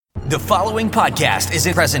The following podcast is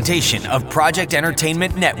a presentation of Project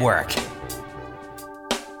Entertainment Network.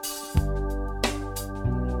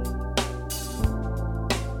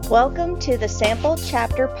 Welcome to the Sample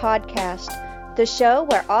Chapter Podcast, the show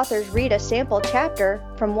where authors read a sample chapter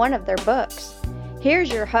from one of their books. Here's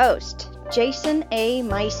your host, Jason A.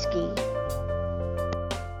 Meiske.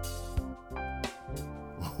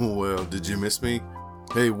 Well, did you miss me?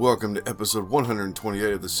 Hey, welcome to episode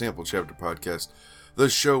 128 of the Sample Chapter Podcast, the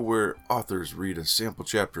show where authors read a sample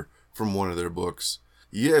chapter from one of their books.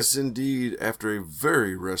 Yes, indeed, after a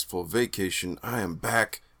very restful vacation, I am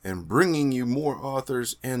back and bringing you more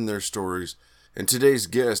authors and their stories. And today's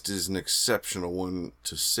guest is an exceptional one,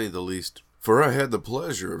 to say the least, for I had the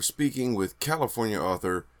pleasure of speaking with California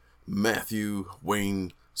author Matthew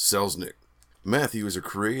Wayne Selznick. Matthew is a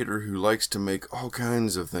creator who likes to make all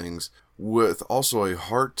kinds of things, with also a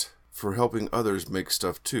heart for helping others make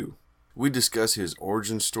stuff too. We discuss his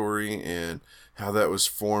origin story and how that was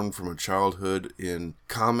formed from a childhood in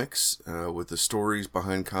comics, with the stories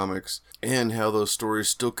behind comics, and how those stories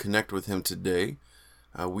still connect with him today.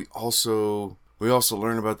 We also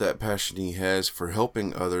learn about that passion he has for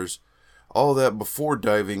helping others. All that before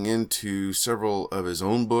diving into several of his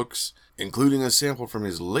own books, including a sample from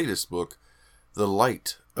his latest book, The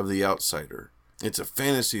Light of the Outsider. It's a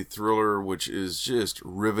fantasy thriller which is just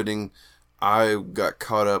riveting. I got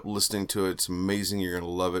caught up listening to it. It's amazing. You're going to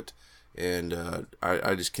love it. And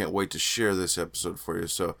I just can't wait to share this episode for you.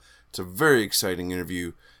 So it's a very exciting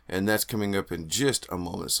interview, and that's coming up in just a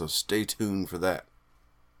moment. So stay tuned for that.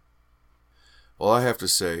 Well, I have to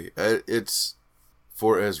say, it's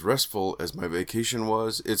for as restful as my vacation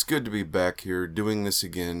was, it's good to be back here doing this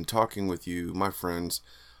again, talking with you, my friends,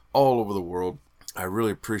 all over the world. I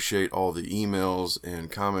really appreciate all the emails and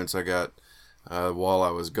comments I got while I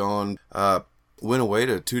was gone. Went away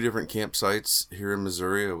to 2 different campsites here in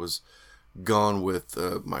Missouri. I was gone with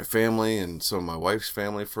my family and some of my wife's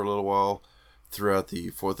family for a little while throughout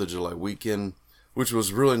the 4th of July weekend, which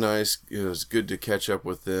was really nice. It was good to catch up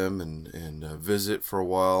with them and visit for a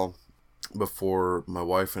while before my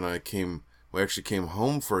wife and I we actually came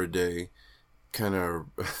home for a day, kind of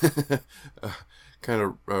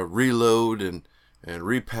reload and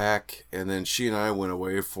repack, and then she and I went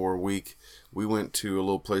away for a week. We went to a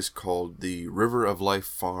little place called the River of Life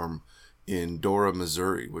Farm in Dora,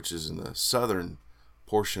 Missouri, which is in the southern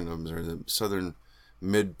portion of Missouri, the southern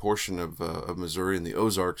mid portion of Missouri in the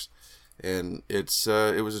Ozarks. And it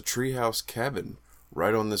was a treehouse cabin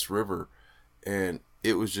right on this river, and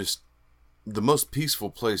it was just the most peaceful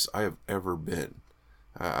place I have ever been.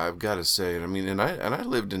 I've got to say, and I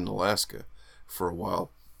lived in Alaska for a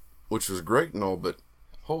while, which was great and all, but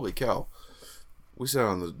holy cow. We sat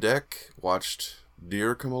on the deck, watched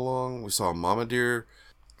deer come along. We saw mama deer,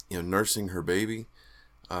 nursing her baby.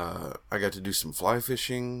 I got to do some fly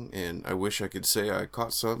fishing, and I wish I could say I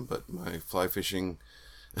caught some, but my fly fishing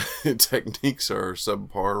techniques are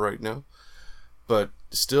subpar right now. But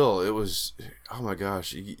still, it was, oh my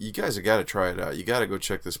gosh, you guys have got to try it out. You got to go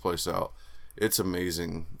check this place out. It's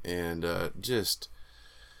amazing, and just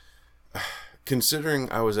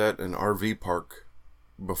considering I was at an RV park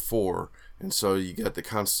before, and so you got the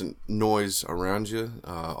constant noise around you,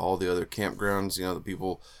 all the other campgrounds, the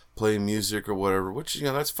people playing music or whatever, which,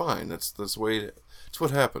 that's fine. That's the way it's what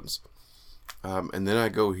happens. And then I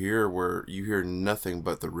go here where you hear nothing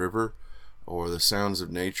but the river or the sounds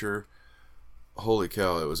of nature. Holy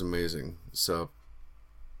cow, it was amazing. So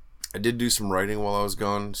I did do some writing while I was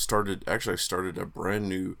gone. I started a brand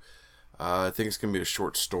new, I think it's going to be a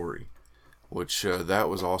short story, which that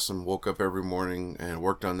was awesome. Woke up every morning and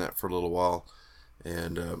worked on that for a little while.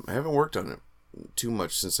 And I haven't worked on it too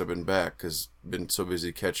much since I've been back because I've been so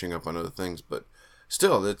busy catching up on other things. But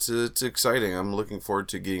still, it's exciting. I'm looking forward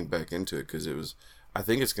to getting back into it because I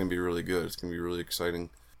think it's going to be really good. It's going to be really exciting.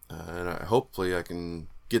 And hopefully I can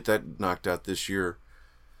get that knocked out this year.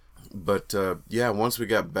 But once we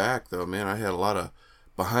got back, though, man, I had a lot of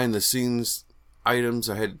behind the scenes items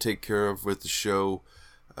I had to take care of with the show.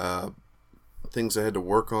 Things I had to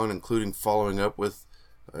work on, including following up with,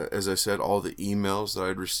 as I said, all the emails that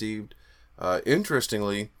I'd received.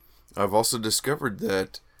 Interestingly, I've also discovered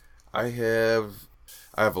that I have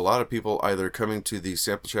a lot of people either coming to the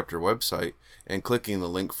Sample Chapter website and clicking the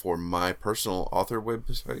link for my personal author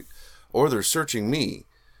website, or they're searching me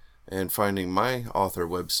and finding my author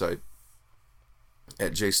website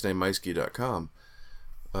at jasonameiske.com,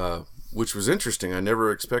 which was interesting. I never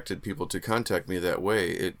expected people to contact me that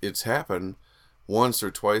way. It's happened once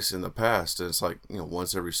or twice in the past, and it's like,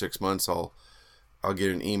 once every 6 months I'll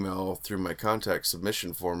get an email through my contact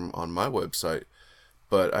submission form on my website.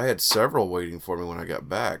 but I had several waiting for me when I got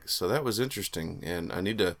back. So that was interesting. And I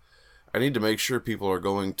need to make sure people are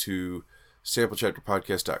going to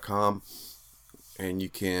samplechapterpodcast.com, and you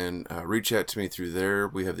can reach out to me through there.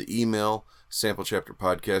 We have the email,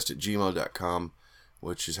 samplechapterpodcast@gmail.com,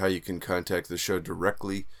 which is how you can contact the show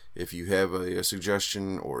directly. If you have a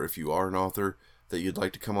suggestion, or if you are an author that you'd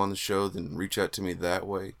like to come on the show, then reach out to me that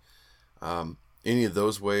way. Any of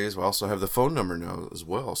those ways. We also have the phone number now as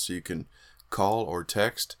well, so you can call or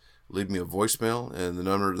text, leave me a voicemail, and the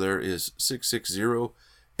number there is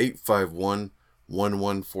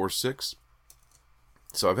 660-851-1146.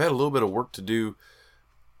 So I've had a little bit of work to do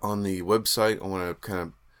on the website. I want to kind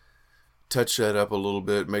of touch that up a little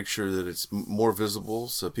bit, make sure that it's more visible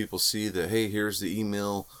so people see that, hey, here's the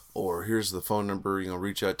email or here's the phone number,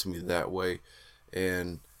 reach out to me that way.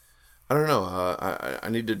 And I don't know, I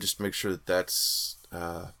need to just make sure that that's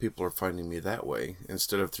people are finding me that way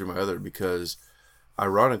instead of through my other, because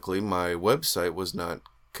ironically my website was not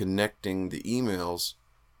connecting the emails,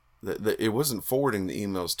 that it wasn't forwarding the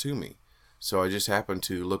emails to me. So I just happened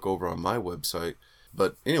to look over on my website.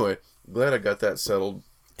 But anyway, glad I got that settled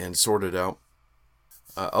and sorted out.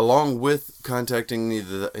 Along with contacting me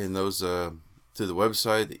in those through the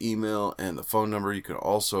website, the email, and the phone number, you can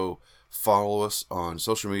also follow us on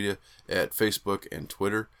social media at Facebook and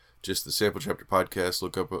Twitter. Just the Sample Chapter Podcast.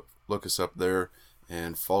 Look us up there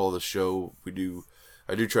and follow the show. I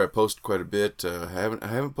do try to post quite a bit. I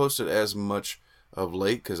haven't posted as much of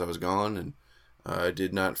late because I was gone, and I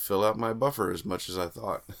did not fill out my buffer as much as I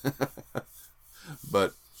thought.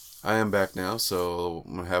 But I am back now, so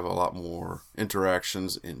I'm going to have a lot more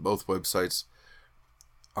interactions in both websites,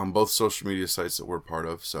 on both social media sites that we're part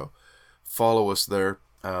of. So follow us there.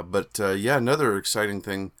 But another exciting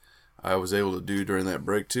thing I was able to do during that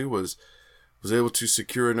break too was able to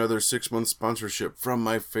secure another 6-month sponsorship from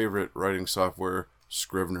my favorite writing software,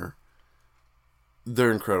 Scrivener.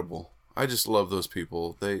 They're incredible. I just love those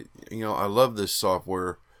people. I love this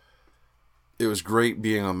software. It was great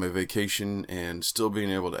being on my vacation and still being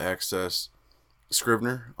able to access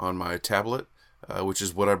Scrivener on my tablet, which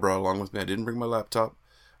is what I brought along with me. I didn't bring my laptop.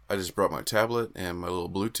 I just brought my tablet and my little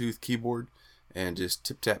Bluetooth keyboard and just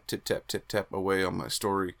tip tap away on my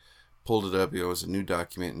story. Pulled it up. It was a new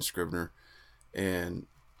document in Scrivener, and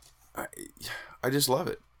I just love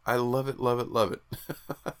it. I love it.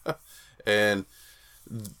 And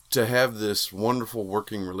to have this wonderful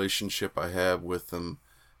working relationship I have with them,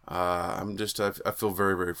 I feel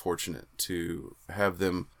very, very fortunate to have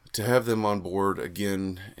them on board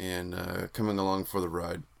again and coming along for the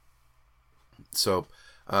ride. So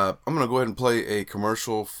I'm going to go ahead and play a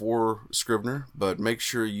commercial for Scrivener, but make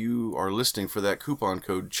sure you are listening for that coupon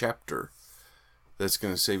code CHAPTER. That's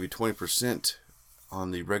going to save you 20%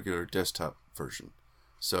 on the regular desktop version.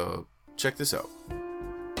 So check this out.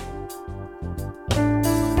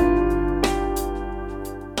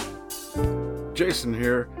 Jason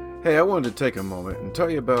here. Hey, I wanted to take a moment and tell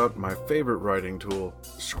you about my favorite writing tool,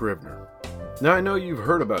 Scrivener. Now, I know you've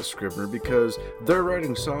heard about Scrivener because their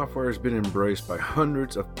writing software has been embraced by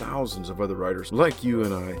hundreds of thousands of other writers like you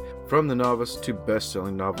and I, from the novice to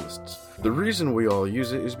best-selling novelists. The reason we all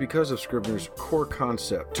use it is because of Scrivener's core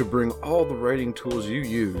concept to bring all the writing tools you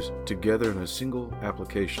use together in a single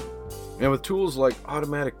application. And with tools like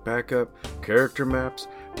automatic backup, character maps,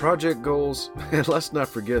 project goals, and let's not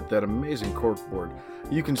forget that amazing corkboard,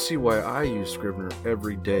 you can see why I use Scrivener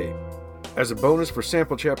every day. As a bonus for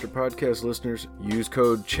Sample Chapter Podcast listeners, use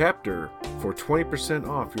code CHAPTER for 20%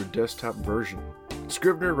 off your desktop version.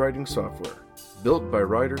 Scrivener writing software, built by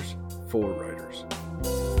writers for writers.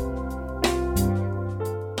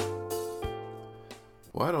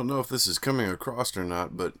 Well, I don't know if this is coming across or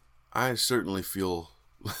not, but I certainly feel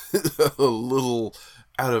a little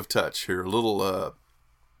out of touch here, a little out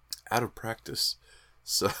of practice.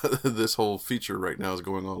 So this whole feature right now is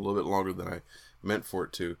going on a little bit longer than I meant for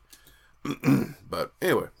it to. But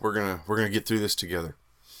anyway, we're gonna get through this together.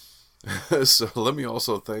 So let me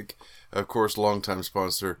also thank, of course, longtime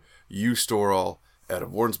sponsor uStoreAll out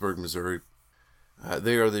of Warrensburg, Missouri.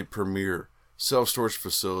 They are the premier self-storage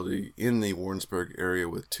facility in the Warrensburg area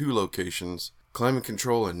with 2 locations, climate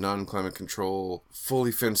control and non-climate control,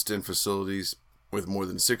 fully fenced-in facilities with more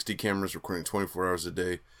than 60 cameras recording 24 hours a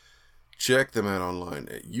day. Check them out online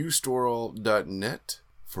at ustoreall.net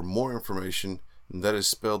for more information. And that is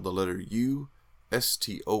spelled the letter U,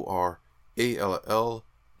 STORALL.net.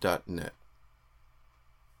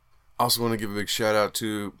 Also want to give a big shout out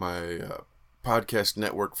to my podcast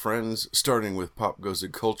network friends, starting with Pop Goes the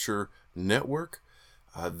Culture Network.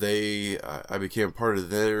 I became part of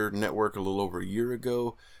their network a little over a year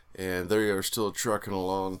ago, and they are still trucking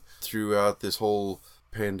along throughout this whole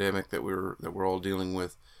pandemic that we're all dealing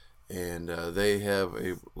with, and they have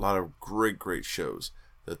a lot of great shows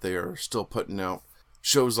that they are still putting out.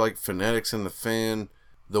 Shows like Fanatics and the Fan,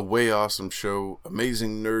 The Way Awesome Show,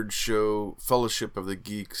 Amazing Nerd Show, Fellowship of the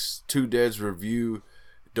Geeks, Two Dads Review,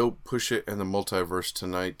 Dope Push It, and The Multiverse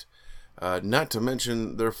Tonight. Not to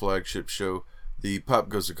mention their flagship show, the Pop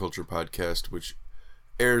Goes the Culture podcast, which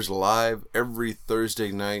airs live every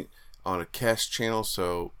Thursday night on a cast channel.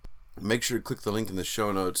 So make sure to click the link in the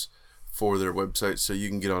show notes for their website so you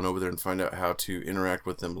can get on over there and find out how to interact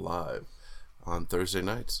with them live on Thursday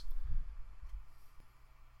nights.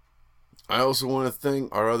 I also want to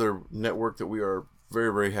thank our other network that we are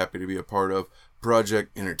very happy to be a part of,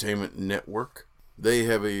 Project Entertainment Network. They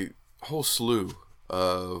have a whole slew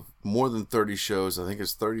of more than 30 shows. I think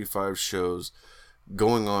it's 35 shows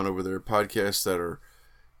going on over there, podcasts that are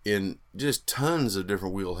in just tons of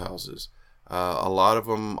different wheelhouses. A lot of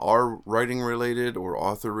them are writing related or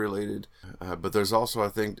author related, but there's also, I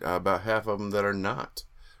think, about half of them that are not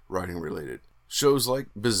writing related. Shows like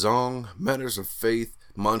Bizong, Matters of Faith,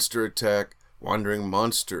 Monster Attack, Wandering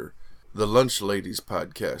Monster, The Lunch Ladies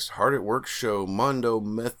Podcast, Hard at Work Show, Mondo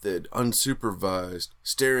Method, Unsupervised,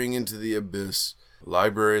 Staring into the Abyss,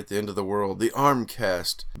 Library at the End of the World, The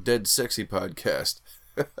Armcast, Dead Sexy Podcast,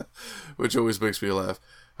 which always makes me laugh,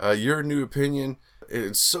 Your New Opinion,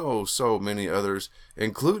 and so many others,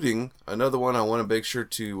 including another one I want to make sure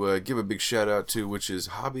to give a big shout out to, which is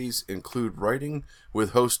Hobbies Include Writing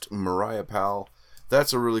with host Mariah Powell.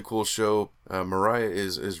 That's a really cool show. Mariah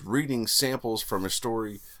is reading samples from a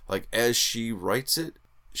story, like as she writes it,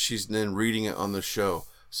 she's then reading it on the show.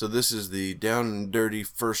 So this is the down and dirty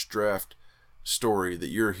first draft story that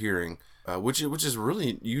you're hearing, which is a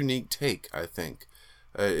really unique take, I think.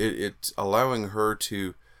 It's allowing her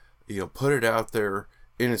to, put it out there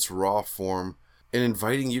in its raw form and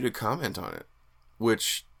inviting you to comment on it,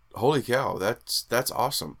 which, holy cow, that's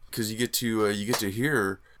awesome, because you get to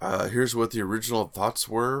hear here's what the original thoughts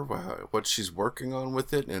were, what she's working on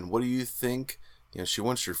with it, and what do you think. She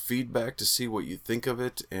wants your feedback to see what you think of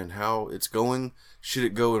it and how it's going. Should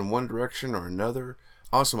it go in one direction or another?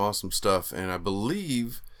 Awesome stuff. And I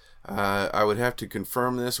believe I would have to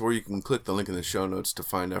confirm this, or you can click the link in the show notes to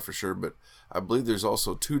find out for sure, but I believe there's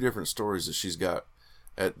also 2 different stories that she's got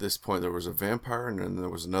at this point. There was a vampire, and then there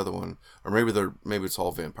was another one, or maybe it's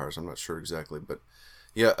all vampires, I'm not sure exactly, but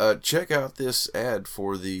yeah, check out this ad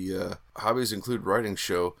for the Hobbies Include Writing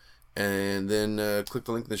show, and then click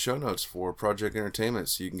the link in the show notes for Project Entertainment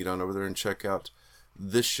so you can get on over there and check out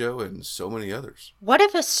this show and so many others. What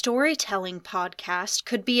if a storytelling podcast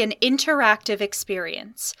could be an interactive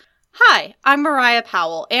experience? Hi, I'm Mariah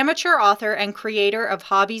Powell, amateur author and creator of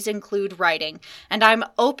Hobbies Include Writing, and I'm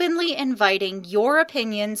openly inviting your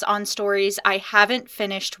opinions on stories I haven't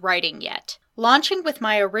finished writing yet. Launching with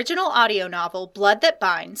my original audio novel, Blood That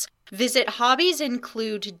Binds, visit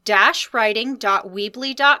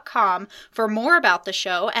hobbiesinclude-writing.weebly.com for more about the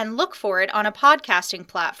show and look for it on a podcasting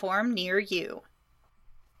platform near you.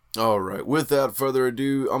 All right, without further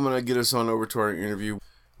ado, I'm going to get us on over to our interview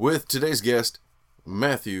with today's guest,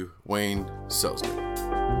 Matthew Wayne Selznick.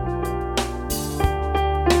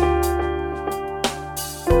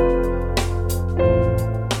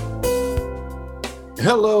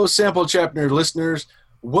 Hello, Sample Chapter listeners.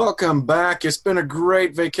 Welcome back. It's been a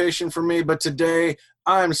great vacation for me, but today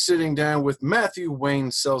I'm sitting down with Matthew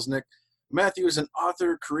Wayne Selznick. Matthew is an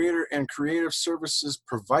author, creator, and creative services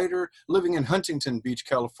provider living in Huntington Beach,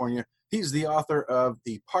 California. He's the author of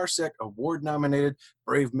the Parsec Award-nominated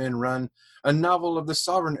Brave Men Run, a novel of the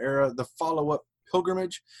Sovereign era, the follow-up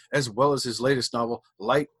Pilgrimage, as well as his latest novel,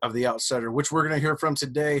 Light of the Outsider, which we're going to hear from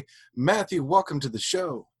today. Matthew, welcome to the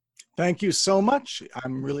show. Thank you so much.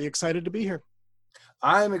 I'm really excited to be here.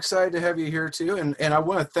 I'm excited to have you here too, and I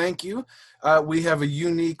want to thank you. We have a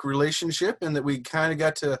unique relationship in that we kind of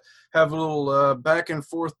got to have a little back and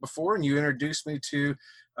forth before, and you introduced me to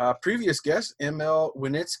previous guest, M.L.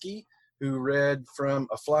 Winitsky, who read from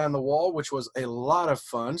A Fly on the Wall, which was a lot of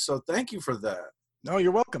fun. So thank you for that. No,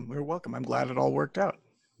 you're welcome. You're welcome. I'm glad it all worked out.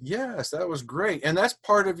 Yes, that was great. And that's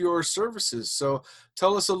part of your services. So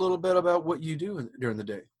tell us a little bit about what you do during the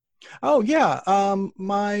day. Oh, yeah.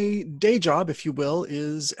 My day job, if you will,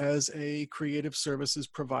 is as a creative services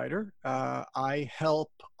provider. I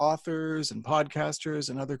help authors and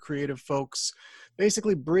podcasters and other creative folks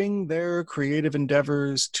basically bring their creative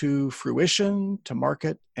endeavors to fruition, to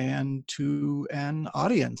market, and to an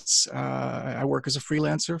audience. I work as a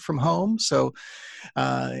freelancer from home, so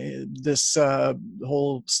this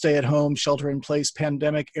whole stay-at-home, shelter-in-place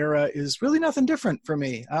pandemic era is really nothing different for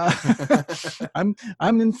me. I'm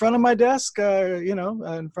in front of my desk,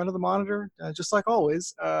 in front of the monitor, just like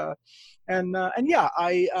always. And yeah,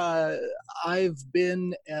 I've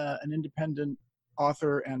been an independent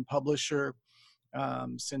author and publisher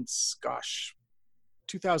since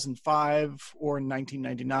 2005 or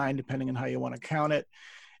 1999, depending on how you want to count it,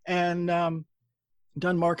 and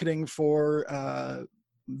done marketing for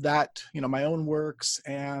that, my own works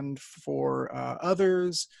and for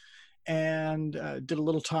others, and did a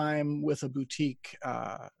little time with a boutique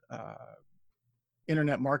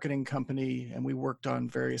internet marketing company, and we worked on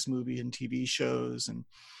various movie and TV shows. And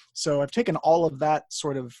so I've taken all of that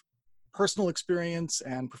sort of personal experience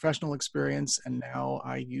and professional experience, and now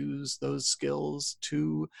I use those skills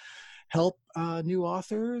to help new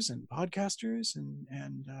authors and podcasters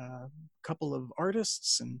and a couple of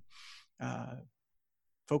artists and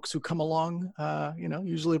folks who come along,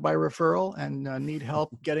 usually by referral, and need help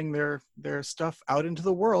getting their stuff out into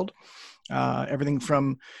the world. Everything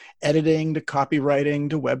from editing to copywriting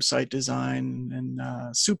to website design, and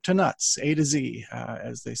soup to nuts, A to Z,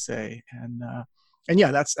 as they say. And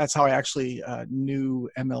yeah, that's how I actually knew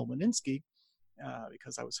M.L. Wininski,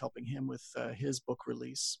 because I was helping him with his book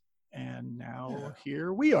release. And now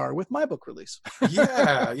here we are with my book release.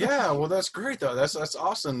 Yeah. Well, that's great though. That's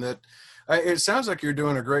awesome. That it sounds like you're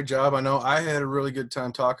doing a great job. I know I had a really good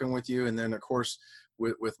time talking with you, and then of course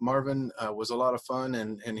with Marvin was a lot of fun,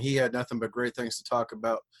 and he had nothing but great things to talk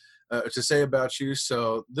about, to say about you.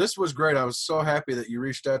 So this was great. I was so happy that you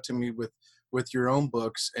reached out to me with your own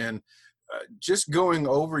books, and just going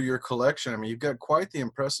over your collection. I mean, you've got quite the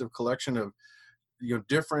impressive collection of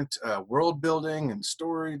different world building and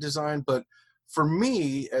story design. But for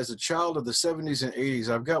me, as a child of the 70s and 80s,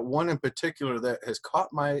 I've got one in particular that has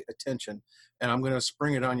caught my attention, and I'm going to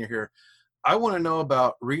spring it on you here. I want to know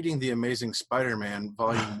about Reading the Amazing Spider-Man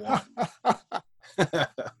Volume 1.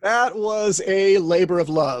 That was a labor of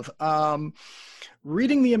love.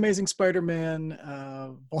 Reading the Amazing Spider-Man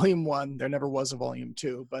Volume 1, there never was a Volume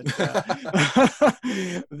 2, but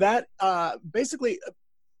that basically...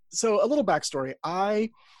 So a little backstory. I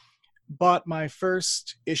bought my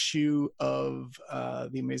first issue of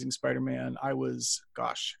The Amazing Spider-Man. I was,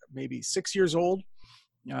 maybe 6 years old.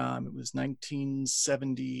 It was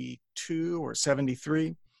 1972 or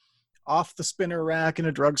 73. Off the spinner rack in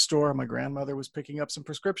a drugstore, my grandmother was picking up some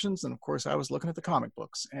prescriptions, and of course I was looking at the comic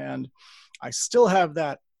books. And I still have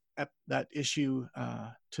that issue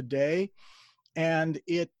today. And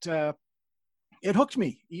it hooked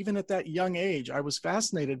me even at that young age. I was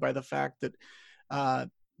fascinated by the fact that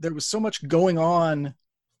there was so much going on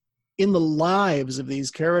in the lives of these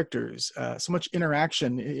characters, so much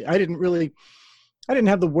interaction. I didn't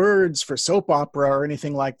have the words for soap opera or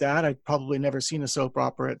anything like that. I'd probably never seen a soap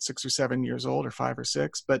opera at 6 or 7 years old, or 5 or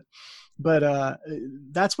 6, but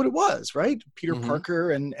that's what it was, right? Peter Parker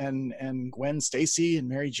and Gwen Stacy and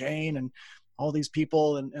Mary Jane and all these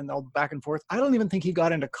people and all back and forth. I don't even think he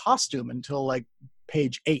got into costume until like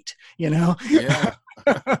page 8, Yeah.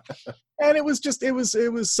 And it was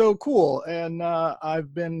so cool. And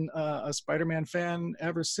I've been a Spider-Man fan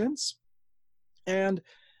ever since. And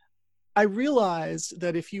I realized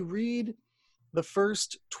that if you read the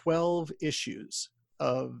first 12 issues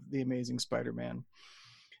of The Amazing Spider-Man,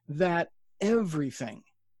 that everything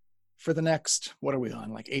for the next, what are we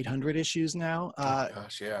on, like 800 issues now? I can't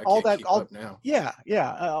keep up now.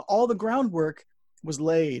 All the groundwork was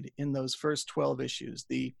laid in those first 12 issues.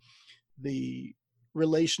 The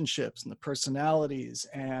relationships and the personalities,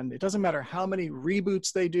 and it doesn't matter how many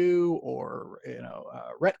reboots they do, or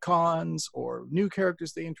retcons, or new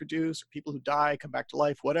characters they introduce, or people who die come back to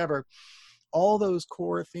life, whatever. All those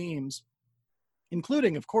core themes,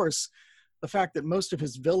 including, of course, the fact that most of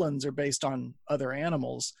his villains are based on other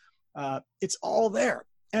animals. It's all there.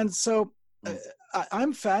 And so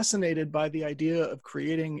I'm fascinated by the idea of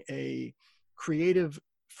creating a creative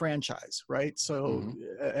franchise, right? So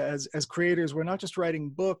as creators, we're not just writing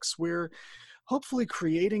books, we're hopefully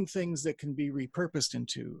creating things that can be repurposed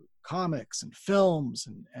into comics and films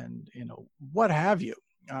and what have you,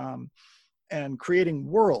 and creating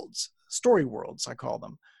worlds, story worlds, I call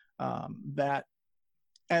them,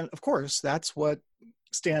 and of course, that's what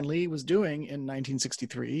Stan Lee was doing in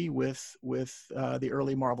 1963 with the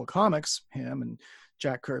early Marvel Comics, him and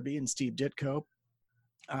Jack Kirby and Steve Ditko.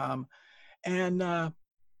 And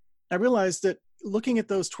I realized that looking at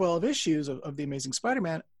those 12 issues of The Amazing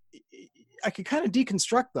Spider-Man, could kind of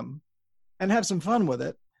deconstruct them and have some fun with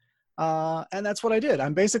it. And that's what I did.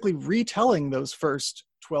 I'm basically retelling those first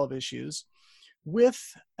 12 issues with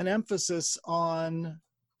an emphasis on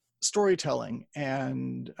storytelling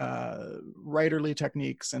and writerly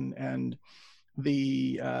techniques and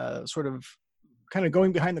the sort of kind of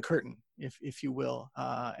going behind the curtain, if you will,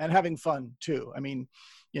 and having fun too. I mean,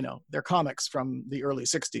 you know, they're comics from the early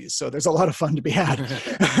 60s, so there's a lot of fun to be had.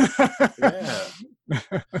 Yeah.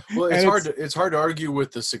 Well, it's hard to argue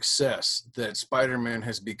with the success that Spider-Man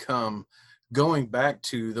has become going back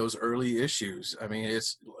to those early issues. I mean,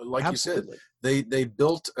 it's like Absolutely. you said, they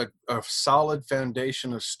built a solid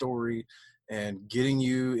foundation of story and getting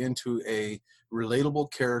you into a relatable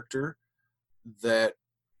character that,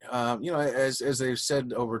 you know, as they've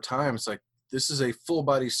said over time, it's like, this is a full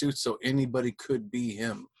body suit, so anybody could be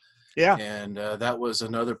him. Yeah. And that was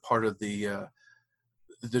another part of the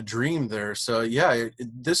dream there. So yeah,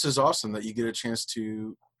 this is awesome that you get a chance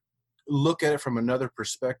to look at it from another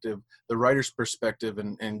perspective, the writer's perspective,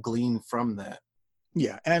 and glean from that.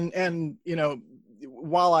 Yeah. And you know,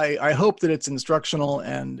 while I hope that it's instructional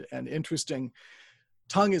and interesting,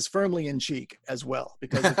 tongue is firmly in cheek as well,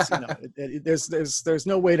 because it's, you know, there's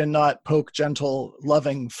no way to not poke gentle,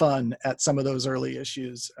 loving fun at some of those early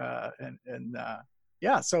issues.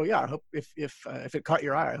 Yeah, so yeah, I hope if it caught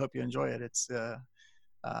your eye, I hope you enjoy it. It's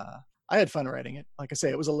I had fun writing it. Like I say,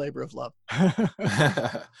 it was a labor of love.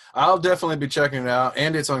 I'll definitely be checking it out,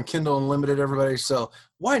 and it's on Kindle Unlimited, everybody. So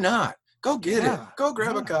why not? Go get it. Go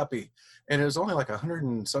grab a copy. And it was only like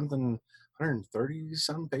 130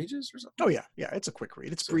 some pages or something. Oh yeah, it's a quick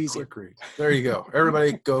read. It's breezy. Quick read. There you go.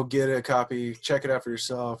 Everybody, go get a copy. Check it out for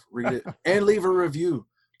yourself. Read it and leave a review.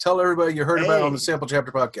 Tell everybody you heard about it on the Sample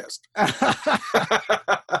Chapter podcast.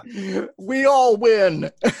 We all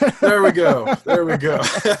win. There we go.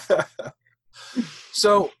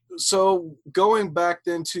 So going back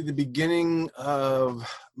then to the beginning of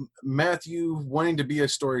Matthew wanting to be a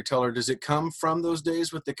storyteller, does it come from those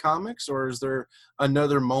days with the comics, or is there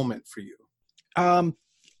another moment for you? I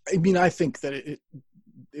mean, I think that it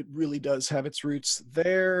really does have its roots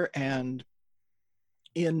there, and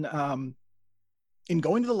in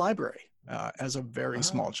going to the library as a very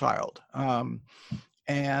small child.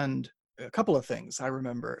 And a couple of things I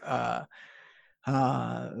remember.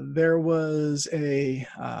 There was a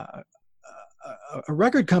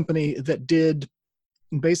record company that did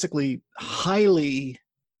basically highly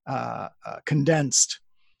condensed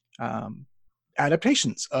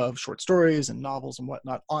adaptations of short stories and novels and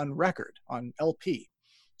whatnot on record, on LP.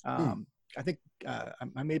 I think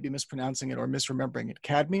I may be mispronouncing it or misremembering it.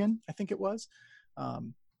 Cadmian, I think it was.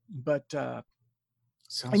 And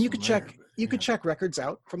you could check records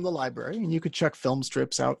out from the library, and you could check film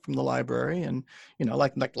strips out from the library, and you know,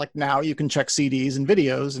 like now you can check CDs and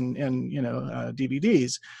videos and you know,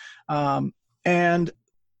 DVDs, and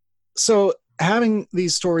so having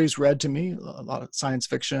these stories read to me, a lot of science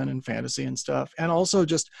fiction and fantasy and stuff, and also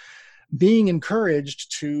just being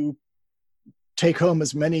encouraged to take home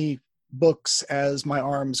as many books as my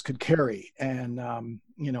arms could carry. And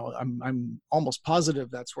you know, I'm almost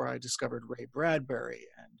positive that's where I discovered Ray Bradbury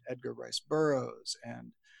and Edgar Rice Burroughs,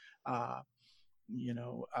 and you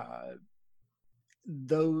know,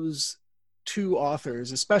 those two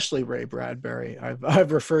authors, especially Ray Bradbury.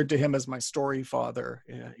 I've referred to him as my story father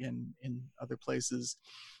in other places.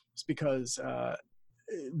 It's because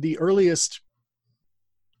the earliest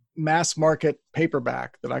mass market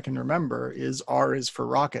paperback that I can remember is R is for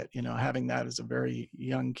Rocket, you know, having that as a very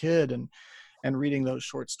young kid and reading those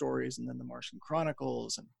short stories, and then the Martian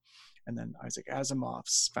Chronicles, and then Isaac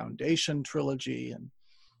Asimov's Foundation trilogy and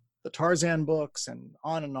the Tarzan books, and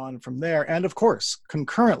on from there. And of course,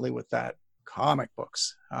 concurrently with that, comic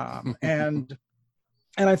books. And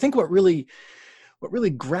I think what really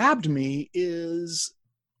grabbed me is,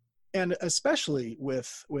 and especially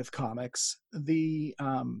with comics, the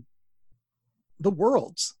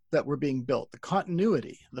worlds that were being built, the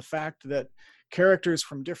continuity, the fact that characters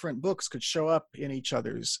from different books could show up in each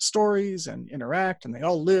other's stories and interact, and they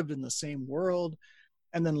all lived in the same world.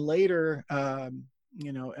 And then later,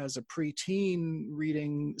 you know, as a preteen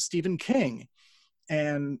reading Stephen King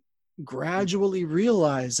and gradually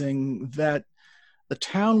realizing that the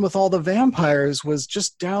town with all the vampires was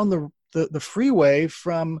just down the freeway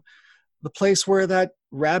from the place where that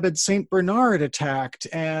rabid Saint Bernard attacked,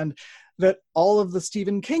 and that all of the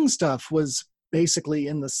Stephen King stuff was basically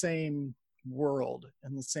in the same world,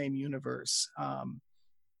 in the same universe.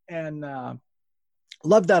 And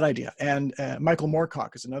Love that idea. And Michael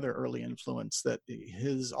Moorcock is another early influence. That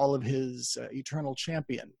all of his Eternal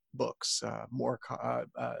Champion books,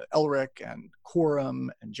 Elric and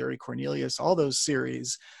Quorum and Jerry Cornelius, all those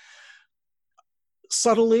series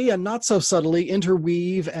subtly and not so subtly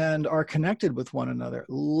interweave and are connected with one another.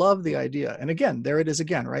 Love the idea. And again, there it is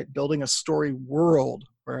again, right? Building a story world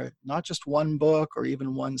where not just one book or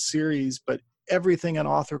even one series, but everything an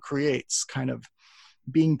author creates kind of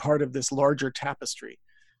being part of this larger tapestry.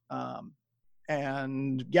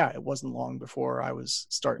 And yeah, it wasn't long before I was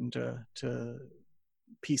starting to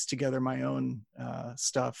piece together my own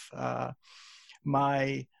stuff. The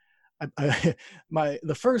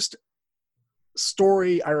first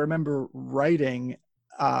story I remember writing,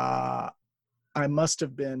 I must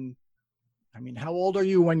have been, I mean, how old are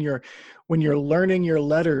you when you're learning your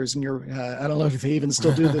letters and you're I don't know if they even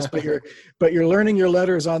still do this, but you're learning your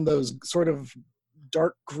letters on those sort of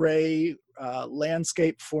dark gray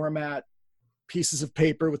landscape format pieces of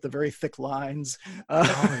paper with the very thick lines.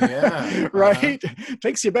 Oh yeah. Right?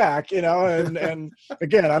 Takes you back, and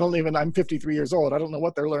again, I'm 53 years old. I don't know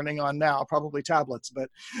what they're learning on now, probably tablets, but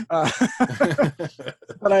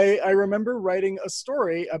but I remember writing a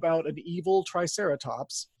story about an evil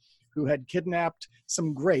triceratops who had kidnapped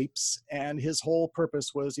some grapes, and his whole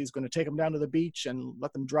purpose was he's going to take them down to the beach and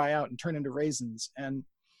let them dry out and turn into raisins. And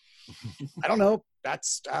I don't know,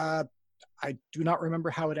 that's I do not remember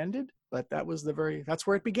how it ended, but that's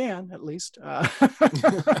where it began, at least.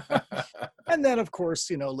 And then, of course,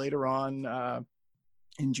 later on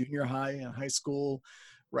in junior high and high school,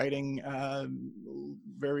 writing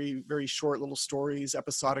very, very short little stories,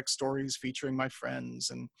 episodic stories featuring my friends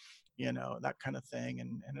and, that kind of thing.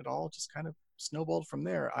 And it all just kind of snowballed from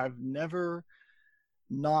there. I've never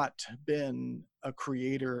not been a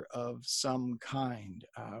creator of some kind,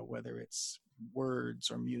 whether it's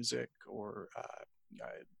words or music or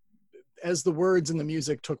as the words and the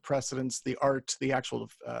music took precedence, the art, the actual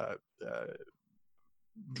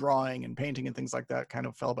drawing and painting and things like that kind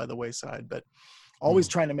of fell by the wayside, but always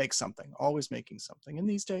trying to make something, always making something. And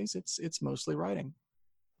these days it's mostly writing.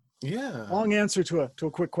 Yeah. Long answer to a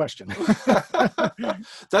quick question.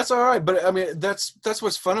 That's all right. But I mean, that's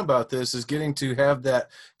what's fun about this is getting to have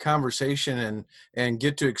that conversation and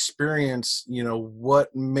get to experience,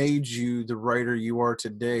 what made you the writer you are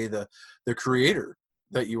today, the creator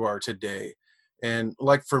that you are today. And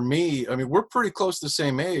like for me, I mean, we're pretty close to the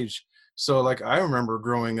same age. So like I remember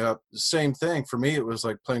growing up, the same thing. For me, it was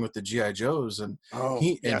like playing with the G.I. Joes and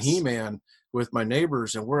He-Man with my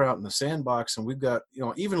neighbors, and we're out in the sandbox and we've got,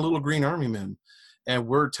 even little green army men, and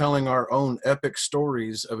we're telling our own epic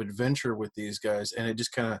stories of adventure with these guys. And it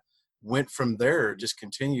just kind of went from there. It just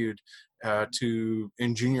continued to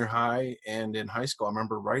in junior high and in high school. I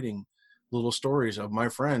remember writing little stories of my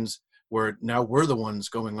friends where now we're the ones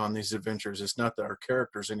going on these adventures. It's not that our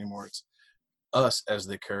characters anymore. It's us as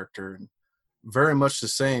the character, and very much the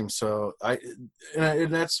same. So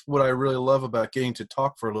and that's what I really love about getting to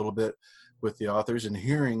talk for a little bit with the authors and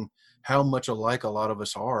hearing how much alike a lot of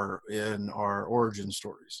us are in our origin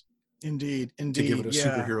stories. Indeed. To give it a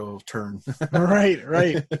superhero turn.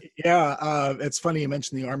 Right. Yeah. It's funny you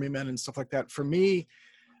mentioned the army men and stuff like that. For me,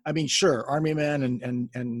 I mean, sure, army men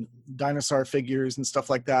and dinosaur figures and stuff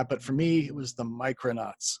like that. But for me, it was the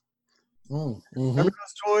Micronauts. Remember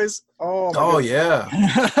those toys? Oh yeah.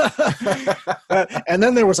 And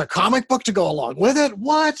then there was a comic book to go along with it.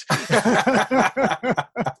 What?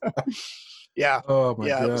 Yeah. Oh my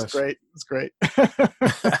gosh. It was great. It was great.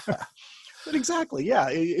 But exactly. Yeah.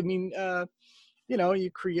 I mean,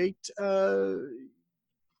 you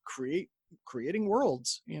creating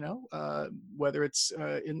worlds, whether it's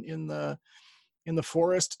in the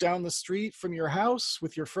forest down the street from your house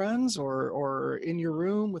with your friends, or in your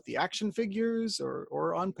room with the action figures,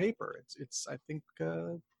 or on paper. It's I think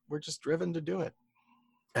we're just driven to do it.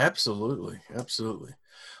 Absolutely.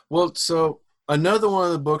 Well, so another one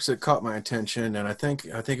of the books that caught my attention, and I think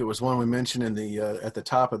it was one we mentioned in the at the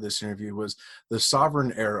top of this interview, was The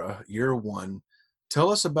Sovereign Era, Year One. Tell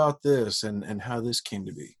us about this and how this came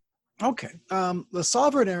to be. Okay. The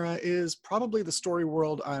Sovereign Era is probably the story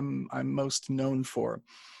world I'm most known for.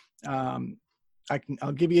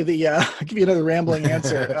 I'll give you another rambling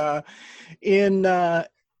answer. In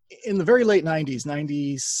the very late 90s,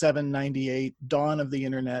 97, 98, dawn of the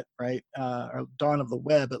internet, right? Or dawn of the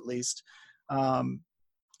web, at least.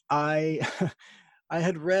 I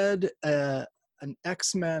had read an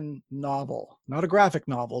X-Men novel, not a graphic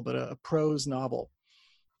novel, but a prose novel.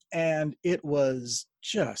 And it was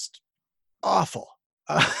just awful.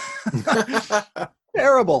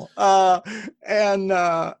 Terrible. And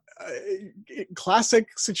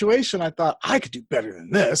classic situation. I thought I could do better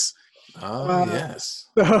than this. Oh, yes.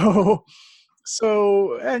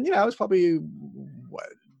 So, and I was probably what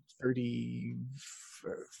 30,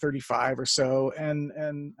 35 or so, and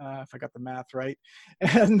if I got the math right,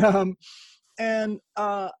 and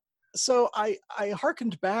so I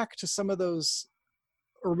hearkened back to some of those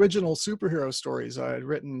original superhero stories I had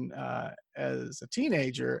written as a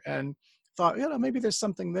teenager, and thought, maybe there's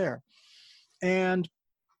something there, and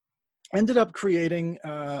ended up creating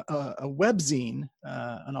a webzine,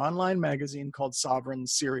 an online magazine called Sovereign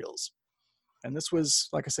Serials. And this was,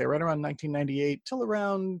 like I say, right around 1998 till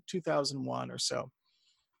around 2001 or so.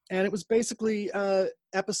 And it was basically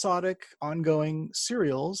episodic, ongoing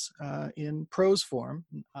serials in prose form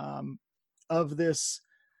of this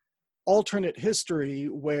alternate history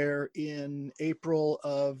where in April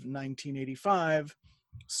of 1985,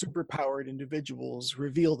 superpowered individuals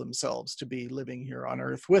reveal themselves to be living here on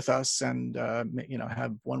Earth with us, and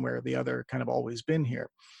have one way or the other kind of always been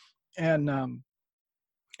here. And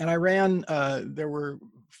I ran. There were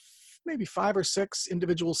maybe 5 or 6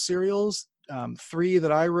 individual serials, 3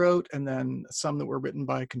 that I wrote, and then some that were written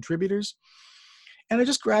by contributors. And I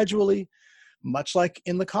just gradually, much like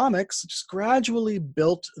in the comics, just gradually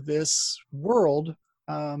built this world,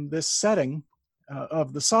 this setting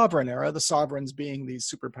of the Sovereign era, the Sovereigns being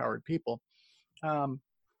these superpowered people.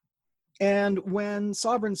 And when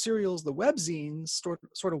Sovereign Serials, the webzines,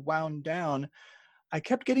 sort of wound down, I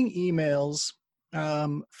kept getting emails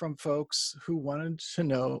from folks who wanted to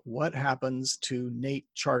know what happens to Nate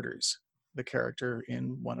Charters, the character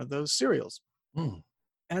in one of those serials.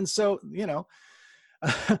 And so,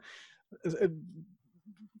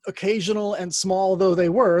 occasional and small though they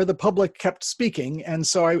were, the public kept speaking, and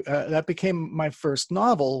so that became my first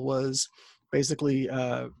novel, was basically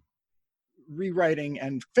rewriting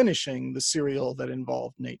and finishing the serial that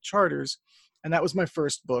involved Nate Charters, and that was my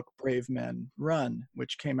first book, Brave Men Run,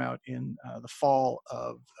 which came out in the fall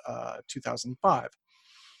of 2005.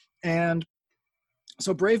 And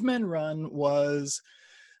so Brave Men Run was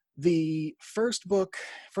the first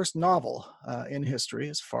novel in history,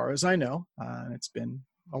 as far as I know, and it's been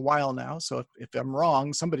a while now, so if I'm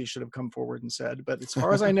wrong, somebody should have come forward and said, but as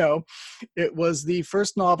far as I know, it was the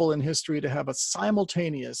first novel in history to have a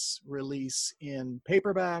simultaneous release in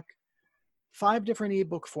paperback, 5 different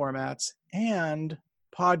ebook formats, and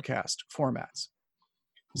podcast formats.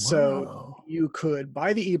 Wow. So you could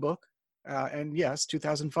buy the ebook, and yes,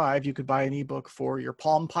 2005, you could buy an ebook for your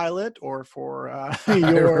Palm Pilot or for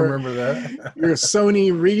your remember that. your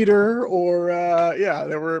Sony Reader, or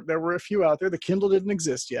there were a few out there. The Kindle didn't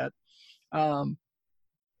exist yet. You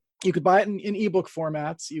could buy it in ebook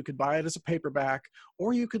formats. You could buy it as a paperback,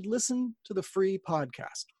 or you could listen to the free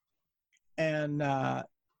podcast. And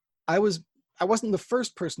I wasn't the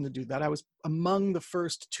first person to do that. I was among the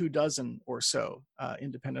first 24 or so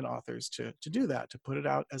independent authors to do that, to put it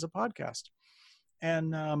out as a podcast.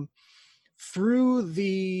 And through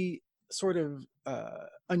the sort of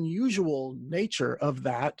unusual nature of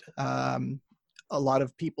that, a lot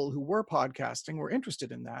of people who were podcasting were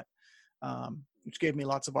interested in that, which gave me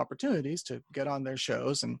lots of opportunities to get on their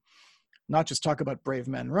shows and not just talk about Brave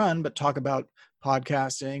Men Run, but talk about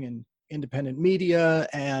podcasting and independent media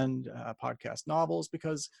and podcast novels.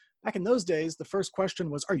 Because back in those days, the first question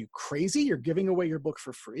was, are you crazy? You're giving away your book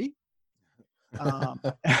for free?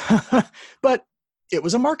 But it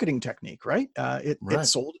was a marketing technique, right? It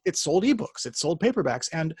sold ebooks, it sold paperbacks.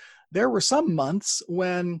 And there were some months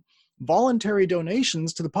when voluntary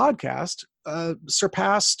donations to the podcast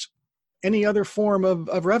surpassed any other form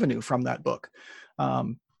of revenue from that book.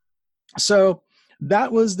 So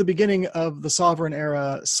that was the beginning of the Sovereign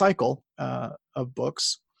era cycle of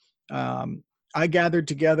books. I gathered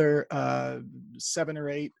together 7 or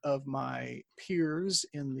 8 of my peers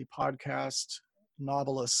in the podcast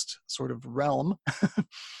novelist sort of realm.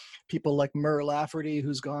 People like Mur Lafferty,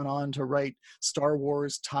 who's gone on to write Star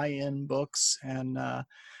Wars tie-in books, and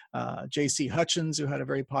J.C. Hutchins, who had a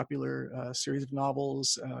very popular series of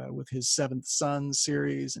novels with his Seventh Son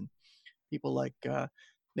series, and people like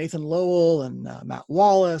Nathan Lowell and Matt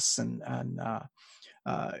Wallace, and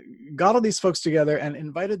got all these folks together and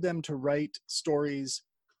invited them to write stories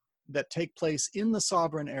that take place in the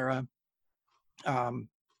Sovereign era,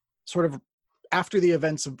 sort of after the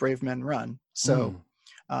events of Brave Men Run. So,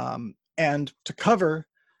 and to cover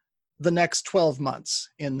the next 12 months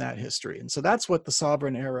in that history. And so that's what the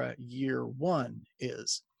Sovereign era year 1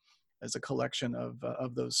 is, as a collection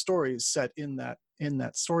of those stories set in that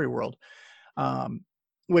story world.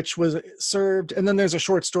 Which was served, and then there's a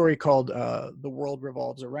short story called The World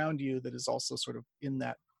Revolves Around You that is also sort of in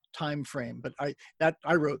that time frame. But I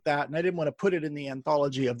wrote that, and I didn't want to put it in the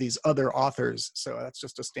anthology of these other authors. So that's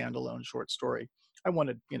just a standalone short story. I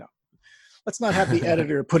wanted, let's not have the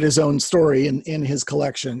editor put his own story in his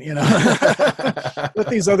collection, let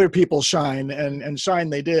these other people shine, and shine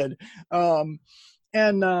they did. And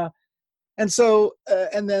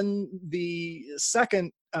then the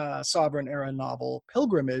second Sovereign Era novel,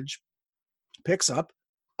 Pilgrimage, picks up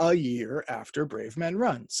a year after Brave Men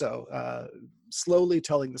Run. So slowly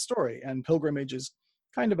telling the story. And Pilgrimage is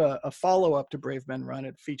kind of a follow-up to Brave Men Run.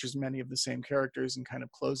 It features many of the same characters and kind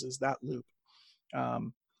of closes that loop.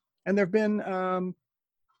 And there have been,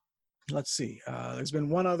 there's been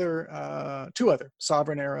two other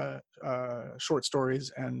Sovereign Era short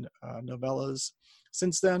stories and novellas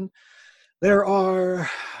since then. There are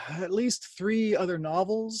at least 3 other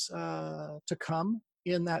novels to come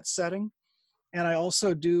in that setting. And I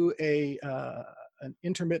also do an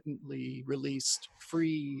intermittently released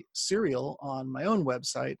free serial on my own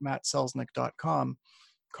website, mattselznick.com,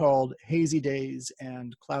 called Hazy Days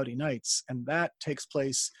and Cloudy Nights. And that takes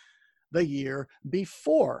place the year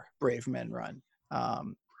before Brave Men Run.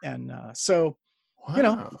 So,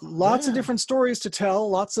 Wow, lots of different stories to tell,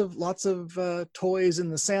 lots of toys in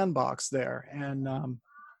the sandbox there. And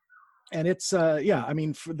it's, for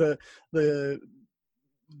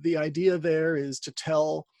the idea there is to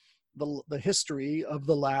tell the history of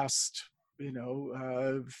the last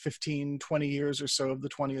 15, 20 years or so of the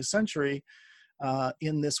 20th century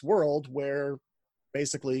in this world where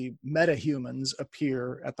basically meta-humans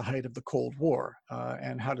appear at the height of the Cold War,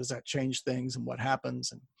 and how does that change things, and what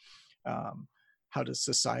happens, and how does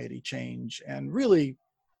society change, and really,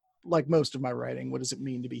 like most of my writing, what does it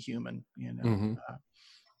mean to be human?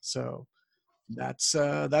 So that's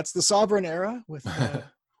the Sovereign Era with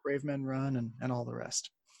Brave Men Run and all the rest.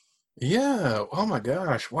 Yeah. Oh my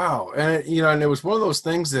gosh. Wow. And and it was one of those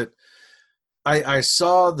things that I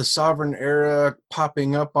saw the Sovereign Era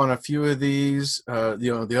popping up on a few of these,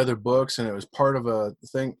 the other books, and it was part of a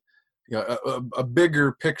thing, a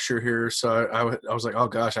bigger picture here. So I was like, oh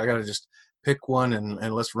gosh, I got to just pick one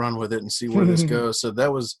and let's run with it and see where this goes. So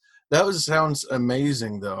that sounds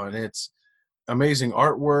amazing though. And it's amazing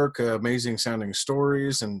artwork, amazing sounding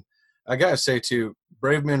stories. And I got to say too,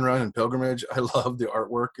 Brave Men Run and Pilgrimage, I love the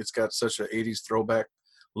artwork. It's got such an 80s throwback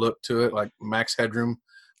look to it, like Max Headroom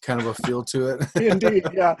kind of a feel to it. Indeed,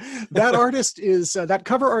 yeah. That artist is that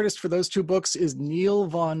cover artist for those 2 books is Neil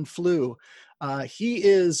von Flew. He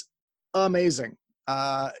is amazing.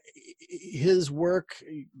 His work,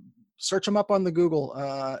 search him up on the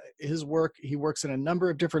Google. His work, he works in a number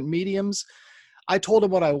of different mediums. I told him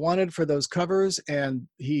what I wanted for those covers, and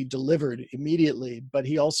he delivered immediately. But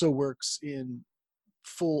he also works in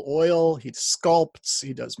full oil. He sculpts.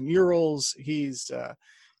 He does murals. He's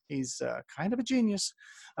kind of a genius.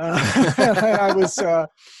 I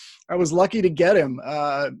was lucky to get him.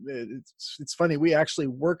 It's funny. We actually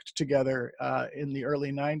worked together in the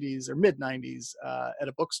early 90s or mid 90s at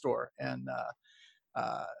a bookstore, and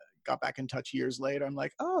got back in touch years later. I'm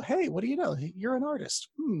like, oh, hey, what do you know? You're an artist.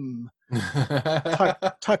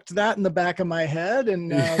 Tucked that in the back of my head,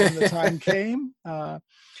 and when the time came,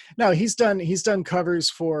 no, he's done covers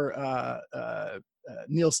for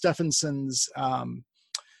Neil Stephenson's.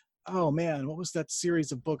 Oh man, what was that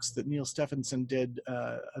series of books that Neil Stephenson did?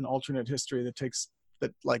 An alternate history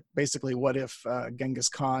that like basically what if Genghis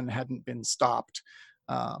Khan hadn't been stopped,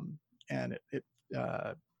 and it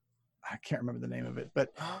I can't remember the name of it,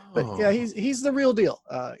 but yeah, he's the real deal.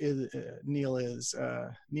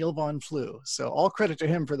 Neil von Flew. So all credit to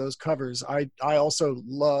him for those covers. I also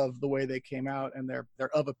love the way they came out, and they're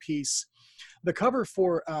of a piece. The cover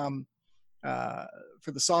for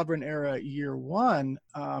the Sovereign Era Year 1,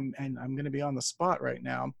 and I'm going to be on the spot right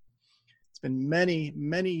now. It's been many,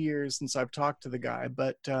 many years since I've talked to the guy,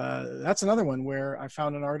 but that's another one where I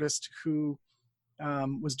found an artist who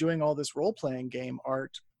was doing all this role-playing game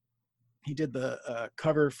art. He did the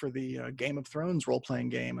cover for the Game of Thrones role-playing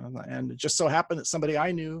game, and it just so happened that somebody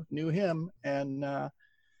I knew him, and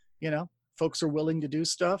folks are willing to do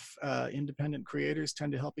stuff. Independent creators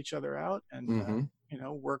tend to help each other out, and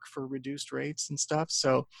work for reduced rates and stuff.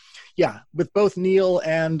 So, yeah, with both Neil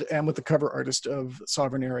and with the cover artist of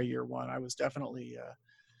Sovereign Era Year 1, I was definitely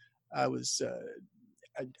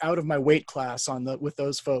out of my weight class with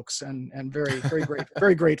those folks, and very very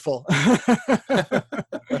very grateful.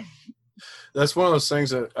 That's one of those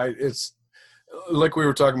things that it's like we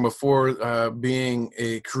were talking before, being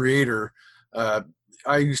a creator.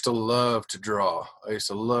 I used to love to draw. I used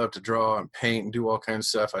to love to draw and paint and do all kinds of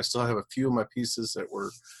stuff. I still have a few of my pieces that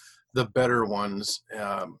were the better ones.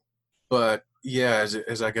 But yeah,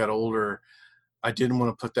 as I got older, I didn't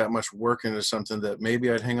want to put that much work into something that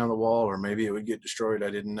maybe I'd hang on the wall or maybe it would get destroyed. I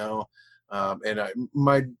didn't know.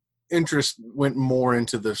 My interest went more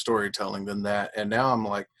into the storytelling than that. And now I'm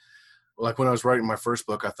like when I was writing my first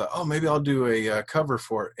book, I thought, oh, maybe I'll do a cover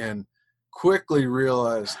for it, and quickly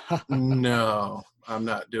realized, no, I'm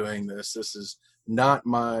not doing this. This is not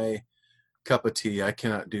my cup of tea. I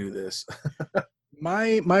cannot do this.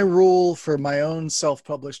 My rule for my own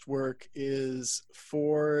self-published work is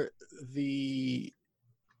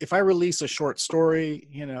if I release a short story,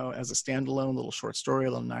 as a standalone little short story,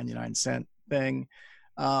 a little 99-cent thing,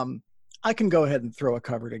 I can go ahead and throw a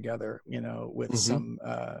cover together, with some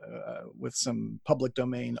public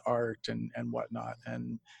domain art and whatnot.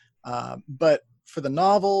 And but for the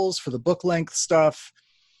novels, for the book length stuff,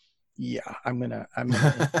 yeah, I'm gonna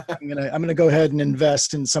go ahead and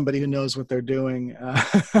invest in somebody who knows what they're doing.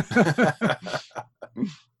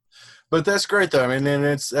 But that's great, though. I mean, and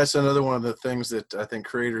that's another one of the things that I think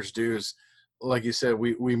creators do is, like you said,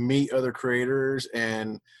 we meet other creators,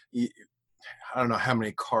 and I don't know how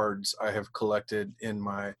many cards I have collected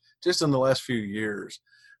just in the last few years,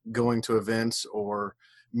 going to events or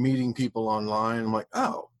meeting people online. I'm like,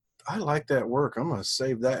 oh, I like that work. I'm going to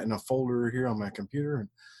save that in a folder here on my computer and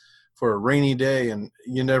for a rainy day. And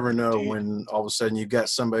you never know when all of a sudden you got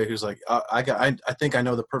somebody who's like, I think I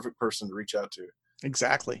know the perfect person to reach out to.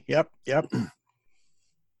 Exactly. Yep.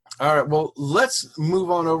 All right. Well, let's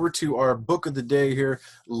move on over to our book of the day here,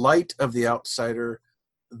 Light of the Outsider.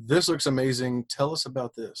 This looks amazing. Tell us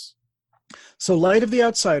about this. So Light of the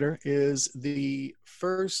Outsider is the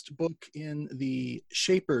first book in the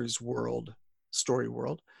Shaper's World story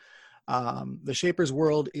world. The Shaper's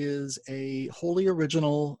World is a wholly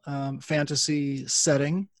original fantasy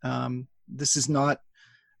setting. This is not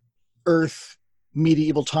Earth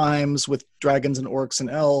medieval times with dragons and orcs and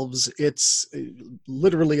elves. It's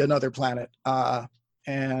literally another planet.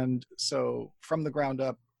 And so from the ground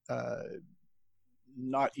up,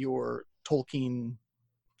 not your Tolkien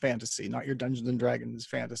fantasy, not your Dungeons and Dragons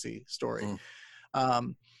fantasy story.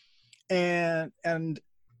 And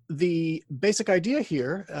the basic idea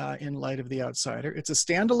here in Light of the Outsider, it's a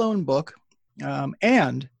standalone book,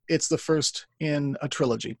 and it's the first in a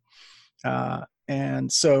trilogy.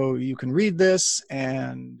 And so you can read this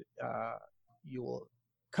and you will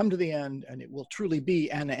come to the end, and it will truly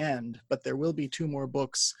be an end, but there will be 2 more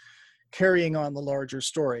books carrying on the larger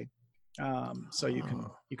story. So you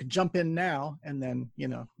can jump in now and then,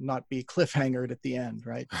 not be cliffhangered at the end,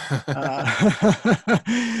 right?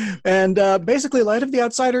 And basically Light of the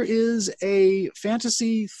Outsider is a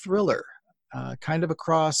fantasy thriller, kind of a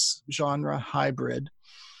cross genre hybrid.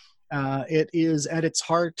 It is at its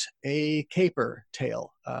heart a caper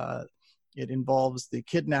tale. It involves the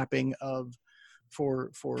kidnapping of,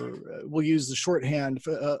 we'll use the shorthand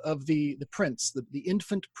of the prince, the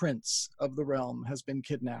infant prince of the realm has been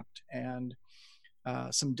kidnapped, and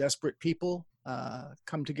some desperate people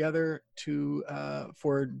come together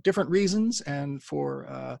for different reasons and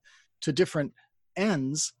to different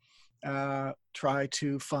ends, try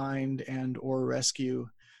to find and or rescue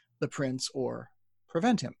the prince or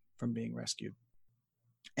prevent him from being rescued.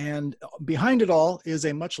 And behind it all is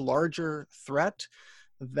a much larger threat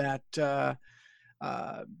that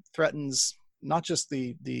threatens not just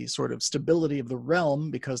the sort of stability of the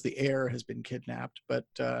realm because the heir has been kidnapped, but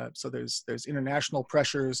so there's international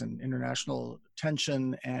pressures and international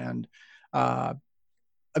tension, and a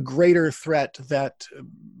greater threat that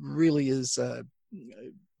really is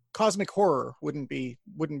cosmic horror. Wouldn't be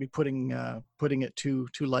putting it too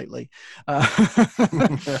lightly.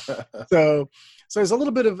 So there's a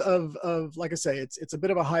little bit of like I say, it's a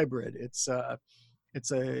bit of a hybrid. It's a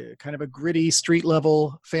kind of a gritty street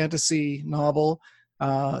level fantasy novel,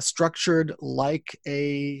 structured like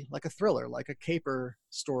a thriller, like a caper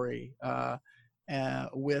story,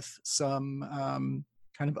 with some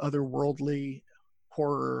kind of otherworldly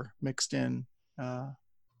horror mixed in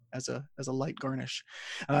as a light garnish.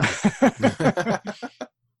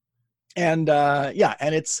 And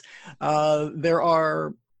it's there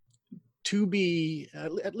are, to be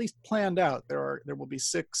at least planned out, there will be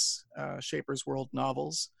 6 Shaper's World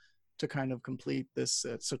novels to kind of complete this.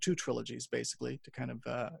 So 2 trilogies basically to kind of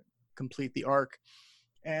complete the arc.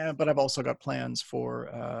 But I've also got plans for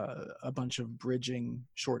a bunch of bridging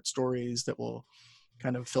short stories that will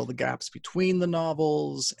kind of fill the gaps between the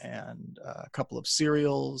novels, and a couple of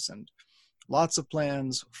serials, and lots of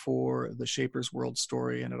plans for the Shaper's World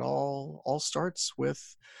story. And it all starts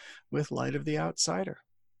with Light of the Outsider.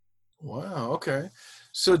 Wow. Okay.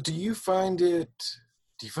 So do you find it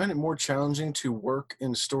more challenging to work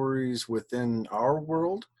in stories within our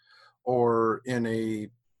world or in a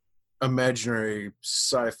imaginary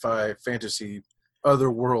sci-fi fantasy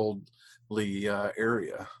otherworldly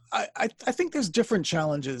area? I think there's different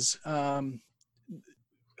challenges. I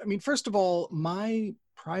mean, first of all, my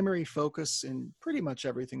primary focus in pretty much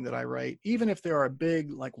everything that I write, even if there are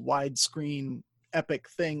big, like widescreen epic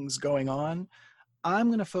things going on, I'm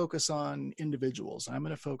going to focus on individuals. I'm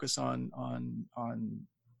going to focus on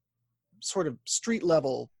sort of street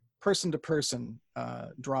level, person to person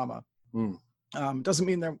drama. Doesn't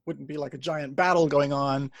mean there wouldn't be like a giant battle going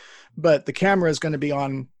on, but the camera is going to be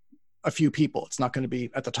on a few people. It's not going to be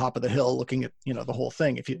at the top of the hill looking at, you know, the whole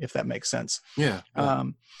thing, if that makes sense. Yeah.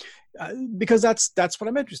 Because that's what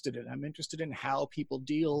I'm interested in. I'm interested in how people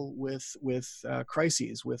deal with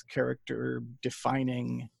crises, with character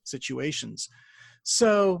defining situations.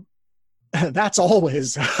 So that's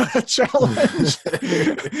always a challenge,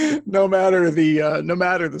 no matter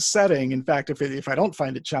the setting. In fact, if I don't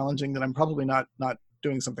find it challenging, then I'm probably not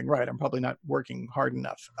doing something right. I'm probably not working hard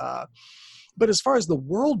enough. But as far as the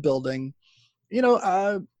world building, you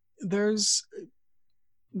know, there's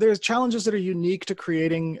challenges that are unique to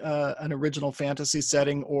creating an original fantasy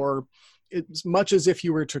setting, or as much as if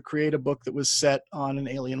you were to create a book that was set on an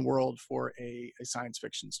alien world for a science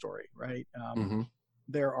fiction story, right?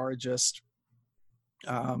 There are just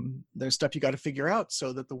there's stuff you got to figure out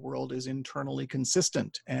so that the world is internally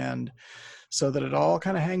consistent, and so that it all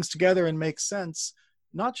kind of hangs together and makes sense,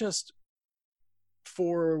 not just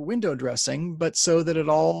for window dressing, but so that it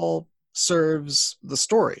all serves the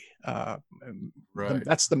story. Right.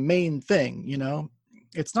 That's the main thing, you know.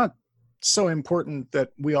 It's not so important that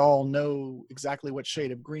we all know exactly what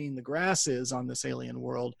shade of green the grass is on this alien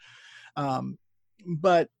world.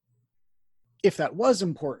 But if that was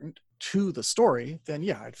important to the story, then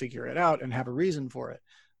yeah, I'd figure it out and have a reason for it.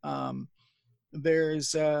 I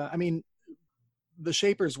mean, the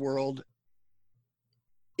Shaper's world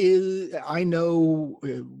is, I know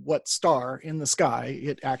what star in the sky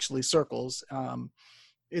it actually circles.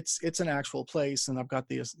 It's an actual place, and I've got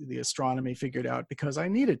the astronomy figured out because I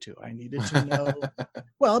needed to. I needed to know,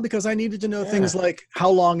 well, because I needed to know things like how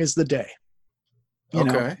long is the day. You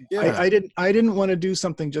know, I didn't want to do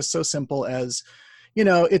something just so simple as, you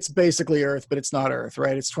know, it's basically Earth, but it's not Earth,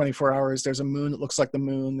 right? It's 24 hours. There's a moon that looks like the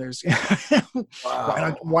moon. There's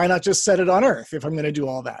Wow. why not just set it on Earth if I'm going to do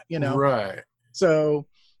all that, you know? Right. So,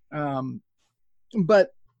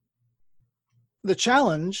 but the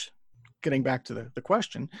challenge, getting back to the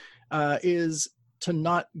question, is to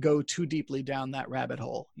not go too deeply down that rabbit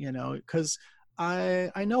hole, you know, because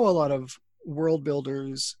I know a lot of world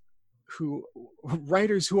builders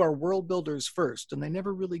writers who are world builders first, and they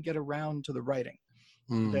never really get around to the writing.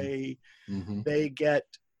 They get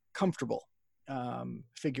comfortable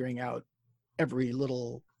figuring out every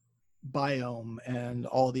little biome and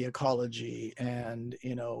all the ecology and,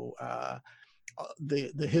 you know,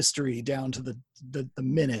 the history down to the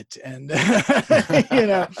minute, and you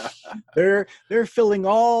know, they're filling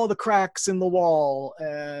all the cracks in the wall,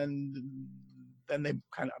 and then they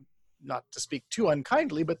kind of, not to speak too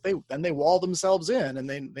unkindly, but they wall themselves in, and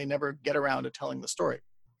they never get around to telling the story.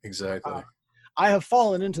 Exactly. I have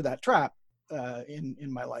fallen into that trap in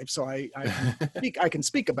my life, so I can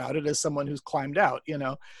speak about it as someone who's climbed out, you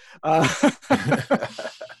know.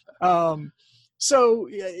 So,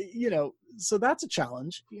 you know, so that's a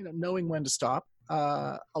challenge, you know, knowing when to stop,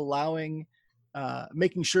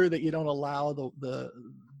 making sure that you don't allow the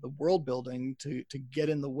world building to get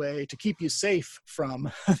in the way, to keep you safe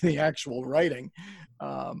from the actual writing.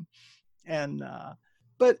 But,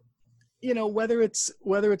 you know, whether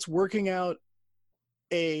it's working out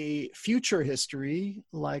a future history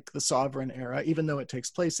like the Sovereign era, even though it takes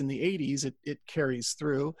place in the 80s, it carries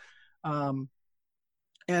through. And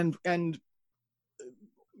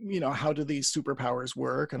you know, how do these superpowers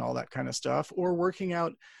work and all that kind of stuff, or working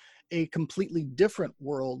out a completely different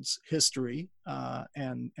world's history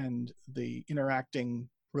and the interacting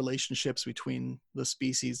relationships between the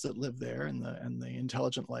species that live there and the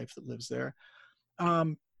intelligent life that lives there.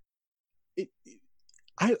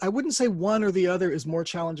 I wouldn't say one or the other is more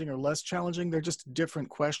challenging or less challenging. They're just different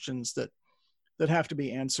questions that have to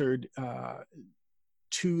be answered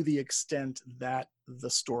to the extent that the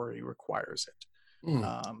story requires it.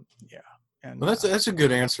 Yeah. And well, that's a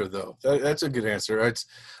good answer, though. That's a good answer.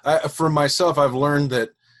 For myself, I've learned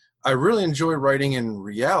that I really enjoy writing in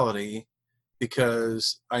reality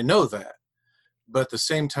because I know that. But at the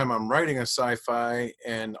same time, I'm writing a sci-fi,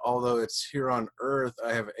 and although it's here on Earth,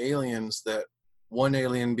 I have aliens that one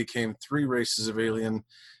alien became 3 races of alien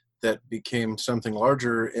that became something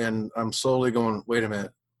larger, and I'm slowly going, wait a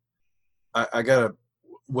minute, I gotta,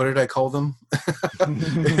 what did I call them?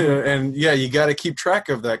 And yeah, you got to keep track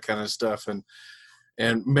of that kind of stuff and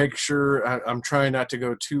make sure I'm trying not to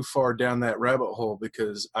go too far down that rabbit hole,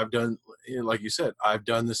 because I've done, like you said, I've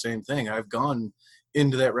done the same thing. I've gone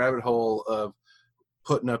into that rabbit hole of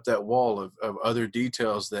putting up that wall of other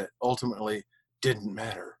details that ultimately didn't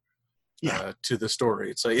matter to the story.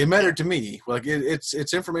 It's like, it mattered to me. Like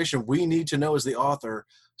it's information we need to know as the author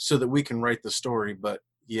so that we can write the story. But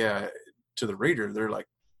yeah, to the reader, they're like,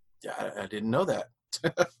 yeah, I didn't know that.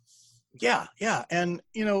 Yeah. And,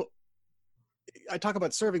 I talk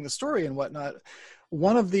about serving the story and whatnot.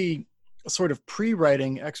 One of the sort of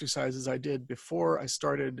pre-writing exercises I did before I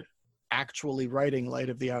started actually writing Light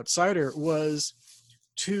of the Outsider was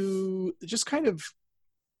to just kind of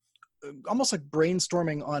almost like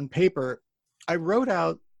brainstorming on paper. I wrote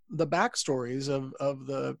out the backstories of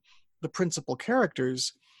the principal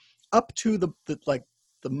characters up to the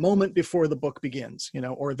moment before the book begins,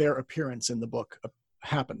 or their appearance in the book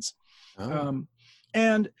happens.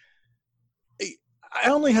 And I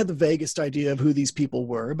only had the vaguest idea of who these people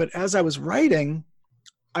were, but as I was writing,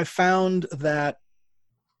 I found that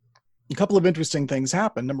a couple of interesting things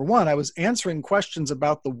happened. Number one, I was answering questions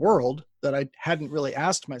about the world that I hadn't really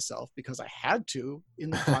asked myself because I had to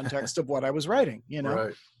in the context of what I was writing,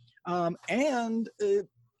 Right. And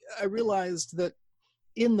I realized that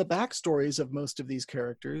in the backstories of most of these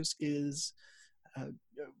characters is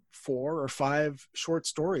 4 or 5 short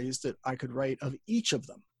stories that I could write of each of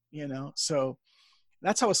them, so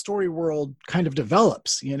that's how a story world kind of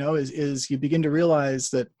develops, is you begin to realize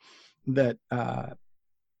that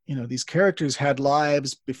these characters had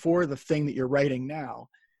lives before the thing that you're writing now,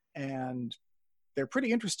 and they're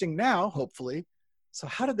pretty interesting now, hopefully. So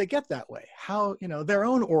how did they get that way? How, their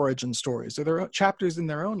own origin stories or their own chapters in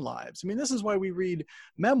their own lives. I mean, this is why we read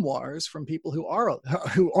memoirs from people who are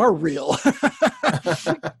real.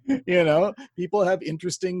 People have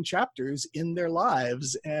interesting chapters in their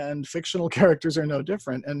lives, and fictional characters are no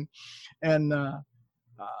different.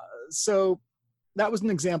 So that was an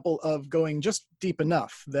example of going just deep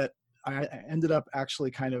enough that I ended up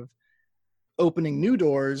actually kind of opening new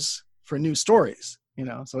doors for new stories.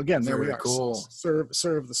 So again, there we are. Cool.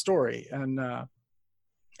 Serve the story, and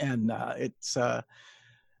it's so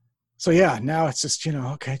yeah. Now it's just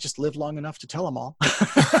okay, just live long enough to tell them all.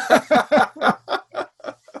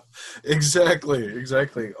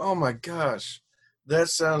 Exactly. Oh my gosh, that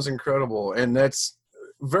sounds incredible, and that's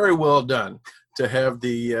very well done to have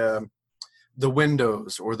the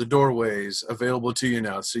windows or the doorways available to you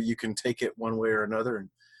now, so you can take it one way or another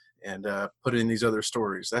and put in these other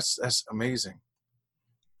stories. That's amazing.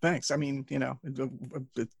 Thanks. I mean,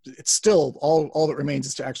 it's still all that remains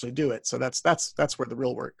is to actually do it. So that's where the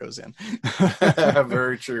real work goes in.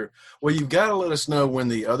 Very true. Well, you've got to let us know when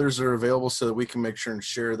the others are available so that we can make sure and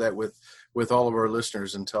share that with all of our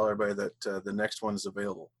listeners and tell everybody that the next one is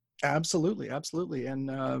available. Absolutely. And,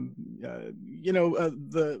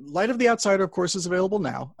 the Light of the Outsider, of course, is available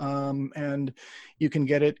now. And you can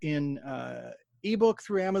get it in ebook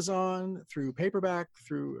through Amazon, through paperback,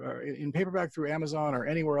 in paperback through Amazon, or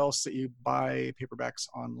anywhere else that you buy paperbacks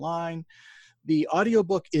online. The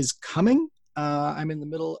audiobook is coming. I'm in the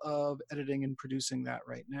middle of editing and producing that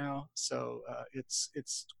right now. So it's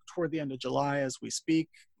toward the end of July as we speak.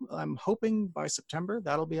 I'm hoping by September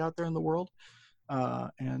that'll be out there in the world.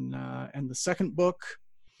 And the second book,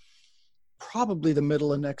 probably the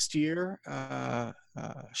middle of next year,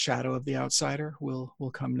 Shadow of the Outsider will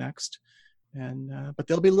come next. And but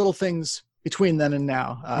there'll be little things between then and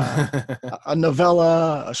now. A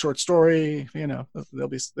novella, a short story,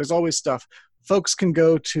 there's always stuff. Folks can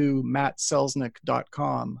go to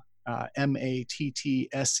mattselznick.com,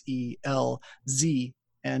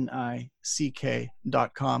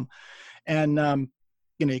 MATTSELZNICK.com, and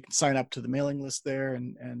you can sign up to the mailing list there,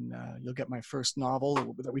 and you'll get my first novel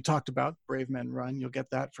that we talked about, Brave Men Run. You'll get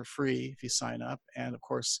that for free if you sign up. And of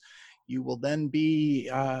course, you will then be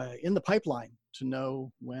in the pipeline to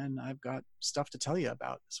know when I've got stuff to tell you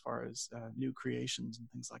about as far as new creations and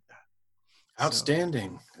things like that.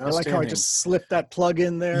 Outstanding. I like how I just slipped that plug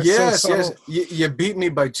in there. Yes, yes. You beat me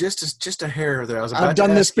by just a hair there. I've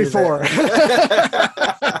done this before.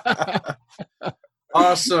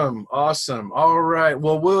 Awesome. All right.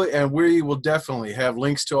 Well, we will definitely have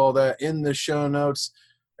links to all that in the show notes.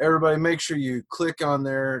 Everybody, make sure you click on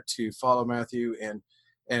there to follow Matthew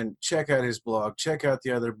and check out his blog, check out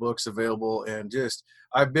the other books available, and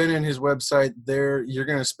I've been in his website there. You're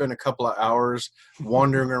going to spend a couple of hours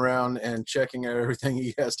wandering around and checking out everything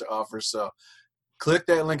he has to offer. So click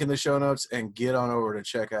that link in the show notes and get on over to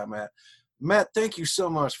check out Matt. Matt, thank you so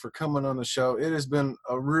much for coming on the show. It has been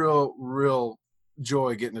a real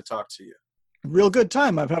joy getting to talk to you. Real good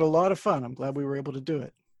time. I've had a lot of fun. I'm glad we were able to do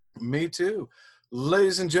it. Me too.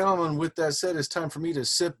 Ladies and gentlemen, with that said, it's time for me to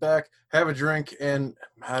sit back, have a drink, and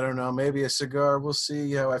I don't know, maybe a cigar. We'll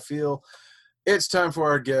see how I feel. It's time for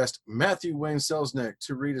our guest, Matthew Wayne Selznick,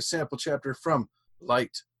 to read a sample chapter from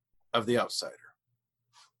Light of the Outsider.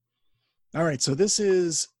 All right, so this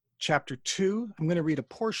is chapter 2. I'm going to read a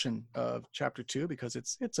portion of chapter 2 because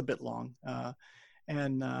it's a bit long.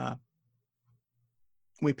 And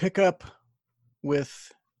we pick up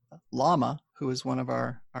with Llama, who is one of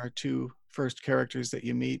our two first characters that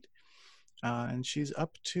you meet. And she's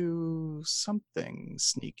up to something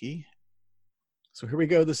sneaky. So here we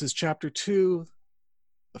go. This is chapter 2,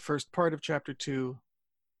 the first part of chapter 2,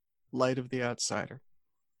 Light of the Outsider.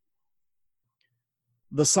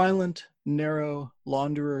 The silent, narrow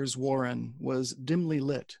launderer's warren was dimly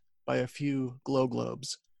lit by a few glow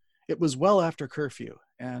globes. It was well after curfew,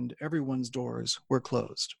 and everyone's doors were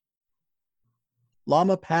closed.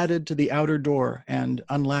 Llama padded to the outer door and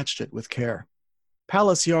unlatched it with care.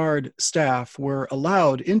 Palace Yard staff were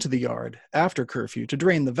allowed into the yard after curfew to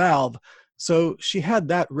drain the valve, so she had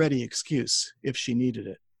that ready excuse if she needed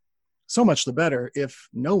it. So much the better if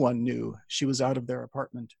no one knew she was out of their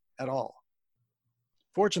apartment at all.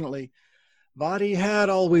 Fortunately, Vadi had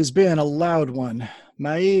always been a loud one.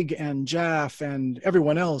 Maig and Jaff and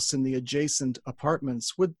everyone else in the adjacent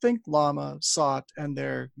apartments would think Llama, Sot, and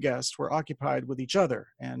their guest were occupied with each other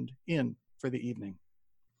and in for the evening.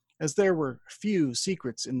 As there were few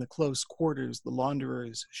secrets in the close quarters the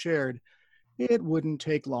launderers shared, it wouldn't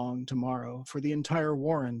take long tomorrow for the entire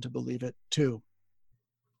warren to believe it, too.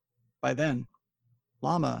 By then,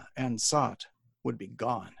 Llama and Sot would be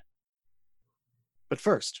gone. But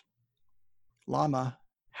first, Llama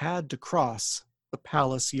had to cross the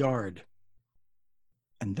palace yard.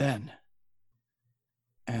 And then.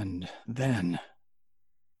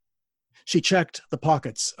 She checked the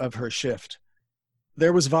pockets of her shift.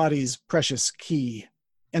 There was Vadi's precious key,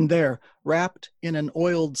 and there, wrapped in an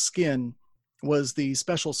oiled skin, was the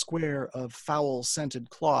special square of foul-scented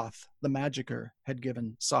cloth the magicier had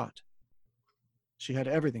given Sot. She had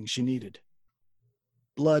everything she needed.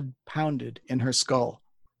 Blood pounded in her skull.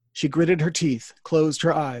 She gritted her teeth, closed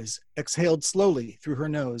her eyes, exhaled slowly through her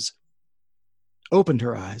nose, opened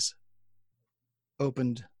her eyes,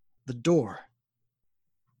 opened the door.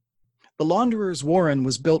 The launderer's warren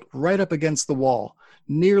was built right up against the wall,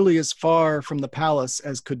 nearly as far from the palace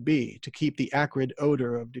as could be to keep the acrid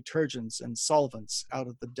odor of detergents and solvents out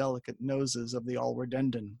of the delicate noses of the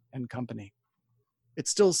Alwardenden and company. It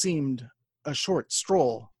still seemed a short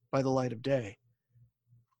stroll by the light of day.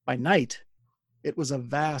 By night, it was a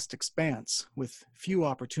vast expanse with few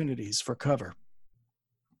opportunities for cover.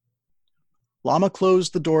 Llama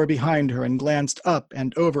closed the door behind her and glanced up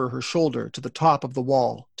and over her shoulder to the top of the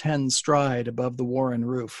wall, 10 stride above the warren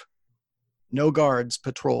roof. No guards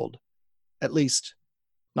patrolled, at least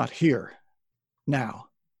not here, now.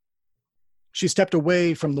 She stepped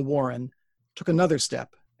away from the warren, took another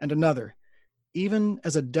step and another, even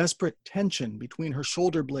as a desperate tension between her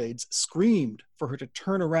shoulder blades screamed for her to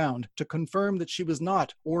turn around to confirm that she was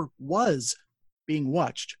not, or was, being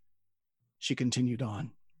watched. She continued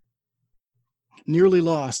on. Nearly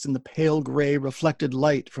lost in the pale gray reflected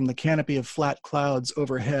light from the canopy of flat clouds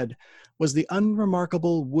overhead was the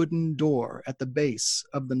unremarkable wooden door at the base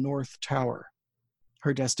of the north tower,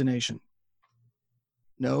 her destination.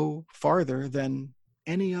 No farther than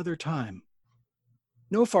any other time.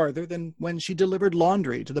 No farther than when she delivered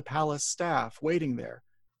laundry to the palace staff waiting there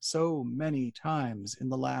so many times in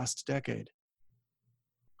the last decade.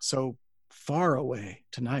 So far away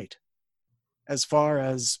tonight, as far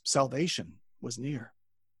as salvation was near.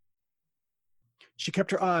 She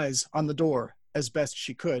kept her eyes on the door as best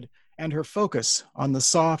she could, and her focus on the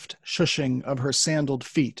soft shushing of her sandaled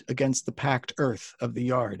feet against the packed earth of the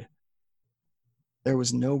yard. There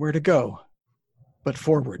was nowhere to go but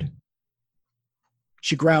forward.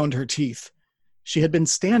 She ground her teeth. She had been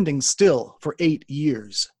standing still for 8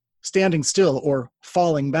 years, standing still or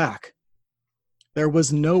falling back. There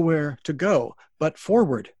was nowhere to go but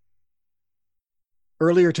forward.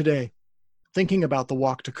 Earlier today, thinking about the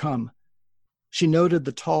walk to come, she noted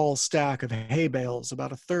the tall stack of hay bales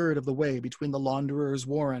about a third of the way between the launderer's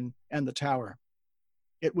warren and the tower.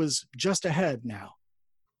 It was just ahead now.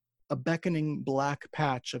 A beckoning black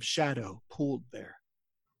patch of shadow pooled there.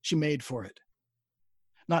 She made for it.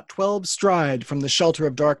 Not 12 stride from the shelter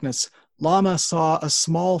of darkness, Llama saw a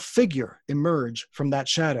small figure emerge from that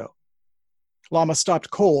shadow. Llama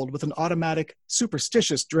stopped cold with an automatic,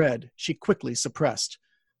 superstitious dread she quickly suppressed.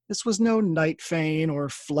 This was no night fane or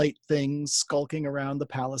flight thing skulking around the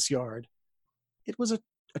palace yard. It was a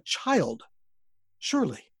child,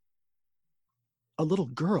 surely. A little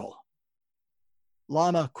girl.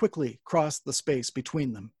 Lama quickly crossed the space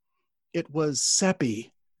between them. It was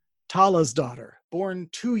Seppi, Tala's daughter, born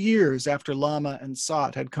 2 years after Lama and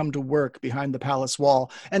Sot had come to work behind the palace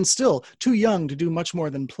wall, and still too young to do much more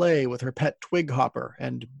than play with her pet twig hopper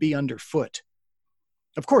and be underfoot.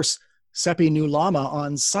 Of course, Seppi knew Lama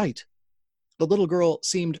on sight. The little girl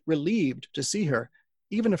seemed relieved to see her,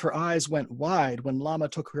 even if her eyes went wide when Lama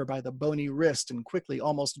took her by the bony wrist and quickly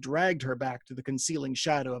almost dragged her back to the concealing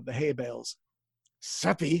shadow of the hay bales.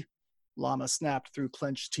 "Seppi," Lama snapped through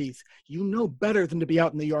clenched teeth, "you know better than to be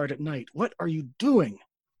out in the yard at night. What are you doing?"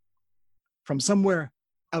 From somewhere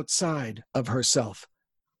outside of herself,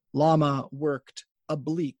 Lama worked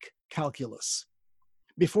oblique calculus.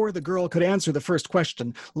 Before the girl could answer the first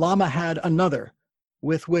question, Lama had another,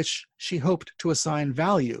 with which she hoped to assign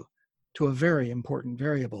value to a very important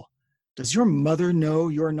variable. "Does your mother know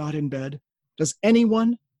you're not in bed? Does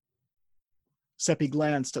anyone?" Seppi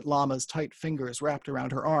glanced at Lama's tight fingers wrapped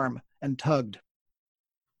around her arm and tugged.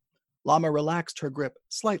 Lama relaxed her grip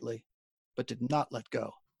slightly, but did not let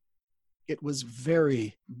go. It was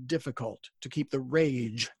very difficult to keep the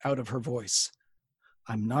rage out of her voice.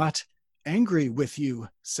 "I'm not angry with you,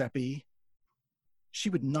 Seppi." She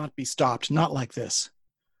would not be stopped, not like this.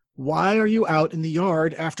 "Why are you out in the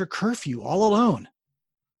yard after curfew, all alone?"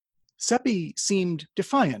 Seppi seemed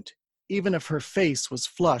defiant, even if her face was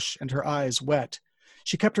flush and her eyes wet.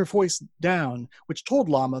 She kept her voice down, which told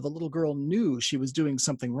Lama the little girl knew she was doing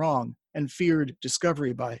something wrong and feared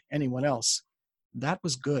discovery by anyone else. That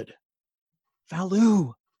was good.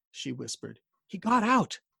 "Valoo," she whispered. "He got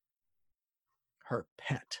out." Her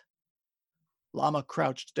pet. Lama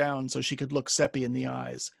crouched down so she could look Seppi in the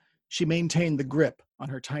eyes. She maintained the grip on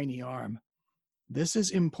her tiny arm. "This is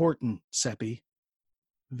important, Seppi.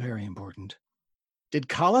 Very important. Did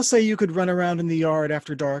Kala say you could run around in the yard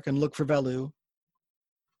after dark and look for Valoo?"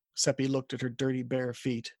 Seppi looked at her dirty bare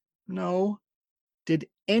feet. "No." "Did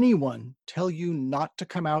anyone tell you not to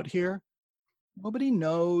come out here?" "Nobody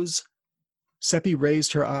knows." Seppi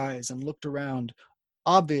raised her eyes and looked around,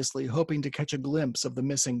 obviously hoping to catch a glimpse of the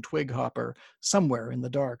missing twig hopper somewhere in the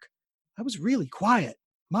dark. "I was really quiet.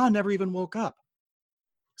 Ma never even woke up."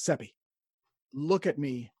 "Seppi. Look at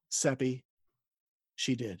me, Seppi."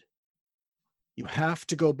 She did. "You have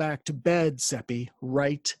to go back to bed, Seppi,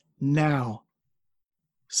 right now."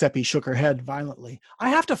 Seppi shook her head violently. "I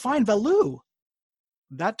have to find Valoo."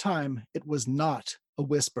 That time it was not a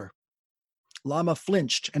whisper. Lama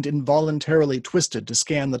flinched and involuntarily twisted to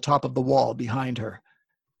scan the top of the wall behind her.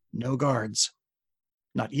 No guards.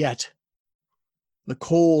 Not yet. The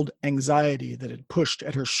cold anxiety that had pushed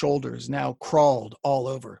at her shoulders now crawled all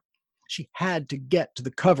over. She had to get to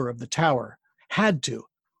the cover of the tower. Had to.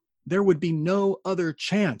 There would be no other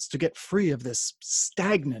chance to get free of this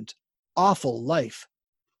stagnant, awful life.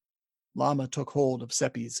 Lama took hold of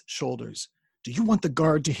Seppi's shoulders. "Do you want the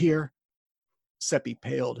guard to hear?" Seppi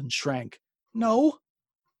paled and shrank. "No."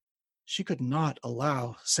 She could not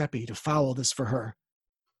allow Seppi to foul this for her.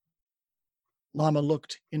 Lama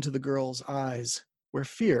looked into the girl's eyes, where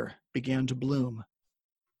fear began to bloom.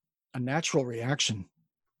 A natural reaction.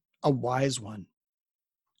 A wise one.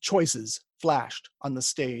 Choices flashed on the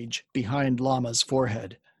stage behind Lama's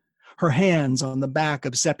forehead. Her hands on the back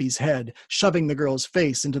of Seppi's head, shoving the girl's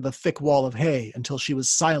face into the thick wall of hay until she was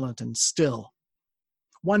silent and still.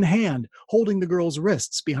 One hand holding the girl's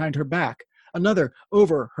wrists behind her back, another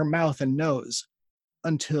over her mouth and nose,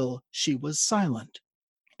 until she was silent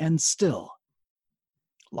and still.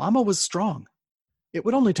 Lama was strong. It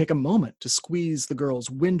would only take a moment to squeeze the girl's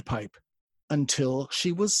windpipe until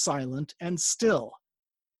she was silent and still.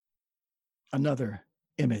 Another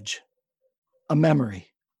image. A memory.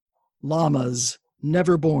 Lama's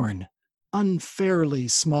never born, unfairly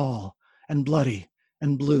small and bloody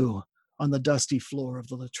and blue on the dusty floor of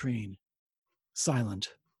the latrine.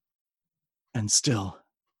 Silent and still.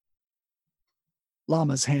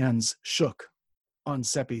 Lama's hands shook on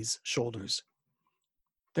Seppi's shoulders.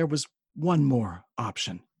 There was one more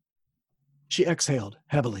option. She exhaled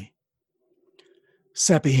heavily.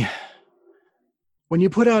 "Seppi, when you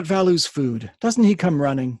put out Valoo's food, doesn't he come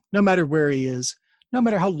running, no matter where he is, no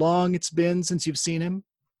matter how long it's been since you've seen him?"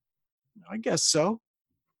 "I guess so."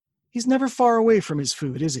 "He's never far away from his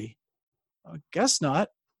food, is he?" "I guess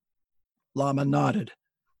not." Lama nodded.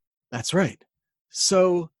 "That's right.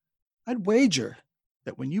 So I'd wager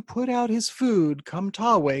that when you put out his food come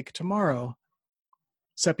Tawake tomorrow,"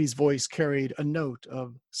 Seppi's voice carried a note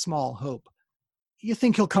of small hope, "you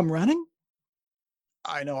think he'll come running?"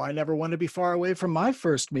 "I know I never want to be far away from my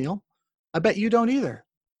first meal. I bet you don't either."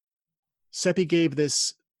 Seppi gave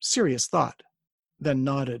this serious thought, then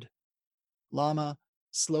nodded. Lama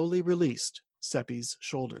slowly released Seppi's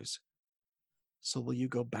shoulders. So will you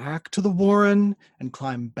go back to the warren and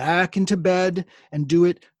climb back into bed and do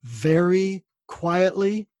it very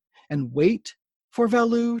quietly and wait for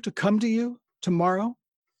Valu to come to you tomorrow?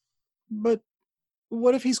 But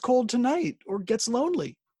what if he's cold tonight or gets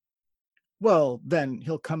lonely? Well, then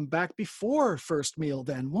he'll come back before first meal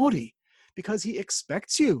then, won't he? Because he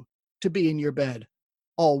expects you to be in your bed,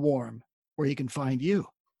 all warm, where he can find you.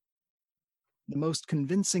 The most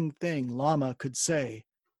convincing thing Lama could say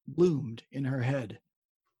bloomed in her head.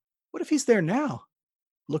 What if he's there now,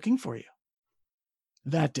 looking for you?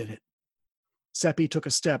 That did it. Seppi took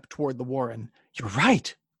a step toward the warren. You're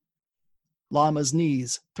right. Lama's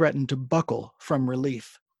knees threatened to buckle from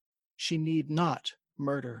relief. She need not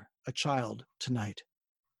murder a child tonight.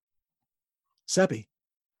 Seppi,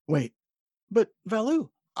 wait, but Valu,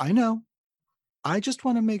 I know. I just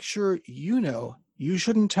want to make sure you know you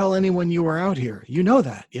shouldn't tell anyone you were out here. You know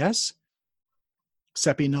that, yes?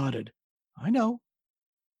 Seppi nodded. I know.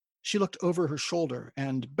 She looked over her shoulder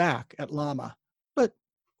and back at Lama. But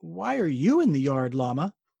why are you in the yard,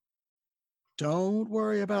 Lama? Don't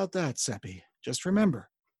worry about that, Seppi. Just remember,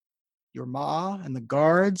 your ma and the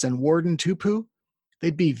guards and Warden Tupu,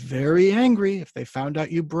 they'd be very angry if they found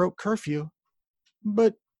out you broke curfew.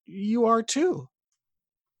 But you are too.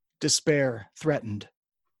 Despair threatened.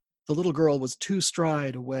 The little girl was 2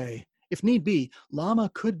 strides away. If need be,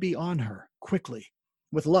 Lama could be on her, quickly.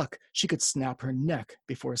 With luck, she could snap her neck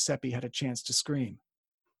before Seppi had a chance to scream.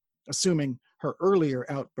 Assuming her earlier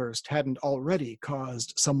outburst hadn't already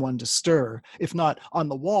caused someone to stir, if not on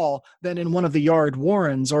the wall, then in one of the yard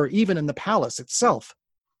warrens or even in the palace itself.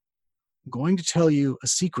 I'm going to tell you a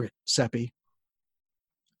secret, Seppi.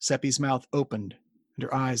 Seppi's mouth opened and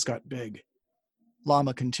her eyes got big.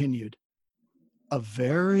 Lama continued. A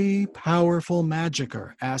very powerful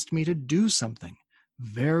magicier asked me to do something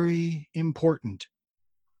very important.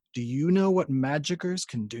 Do you know what magiciers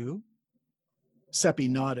can do? Seppi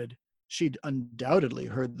nodded. She'd undoubtedly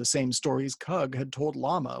heard the same stories Cug had told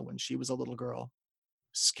Lama when she was a little girl.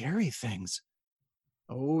 Scary things.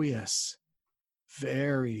 Oh, yes.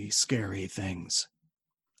 Very scary things.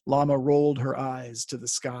 Lama rolled her eyes to the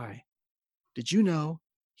sky. Did you know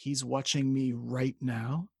he's watching me right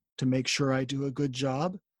now to make sure I do a good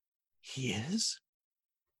job? He is?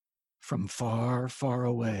 From far, far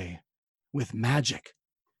away, with magic.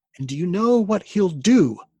 And do you know what he'll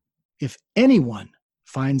do if anyone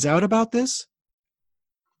finds out about this?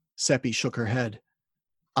 Seppi shook her head.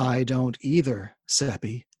 I don't either,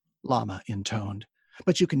 Seppi, Lama intoned.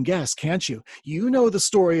 But you can guess, can't you? You know the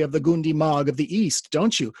story of the Gundi Mag of the East,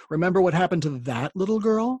 don't you? Remember what happened to that little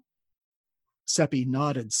girl? Seppi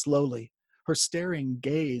nodded slowly. Her staring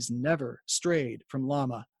gaze never strayed from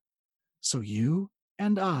Lama. So you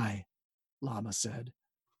and I, Lama said,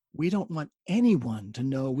 we don't want anyone to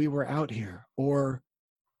know we were out here, or...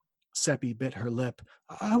 Seppi bit her lip.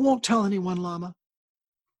 I won't tell anyone, Lama.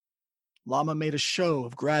 Lama made a show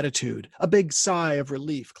of gratitude, a big sigh of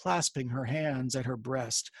relief, clasping her hands at her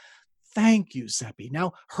breast. Thank you, Seppi.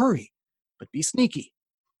 Now hurry, but be sneaky.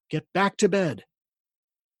 Get back to bed.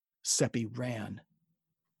 Seppi ran.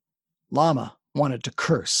 Lama wanted to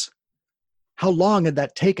curse. How long had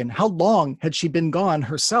that taken? How long had she been gone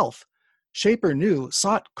herself? Shaper knew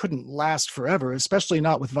Sot couldn't last forever, especially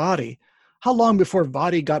not with Vadi. How long before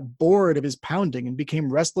Vadi got bored of his pounding and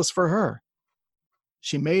became restless for her?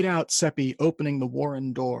 She made out Seppi opening the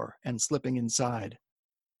warren door and slipping inside.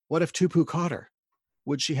 What if Tupu caught her?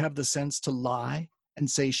 Would she have the sense to lie and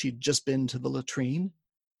say she'd just been to the latrine?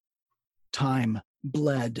 Time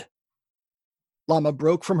bled. Lama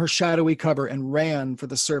broke from her shadowy cover and ran for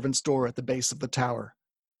the servants' door at the base of the tower.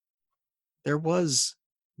 There was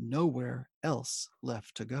nowhere else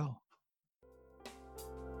left to go.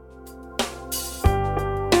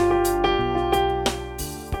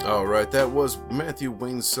 All right, that was Matthew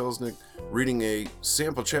Wayne Selznick reading a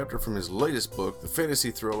sample chapter from his latest book, the fantasy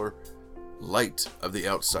thriller Light of the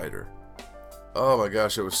Outsider. Oh my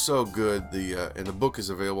gosh, it was so good. And the book is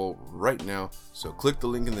available right now. So click the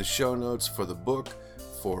link in the show notes for the book,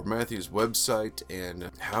 for Matthew's website, and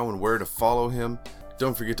how and where to follow him.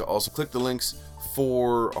 Don't forget to also click the links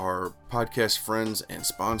for our podcast friends and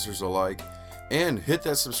sponsors alike. And hit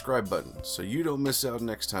that subscribe button so you don't miss out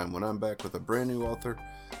next time when I'm back with a brand new author,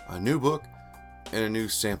 a new book, and a new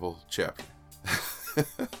sample chapter.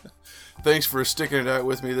 Thanks for sticking it out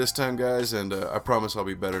with me this time, guys, and I promise I'll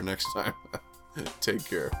be better next time. Take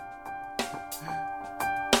care.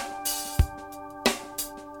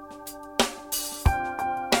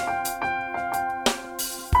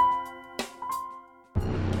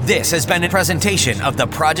 This has been a presentation of the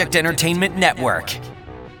Project Entertainment Network.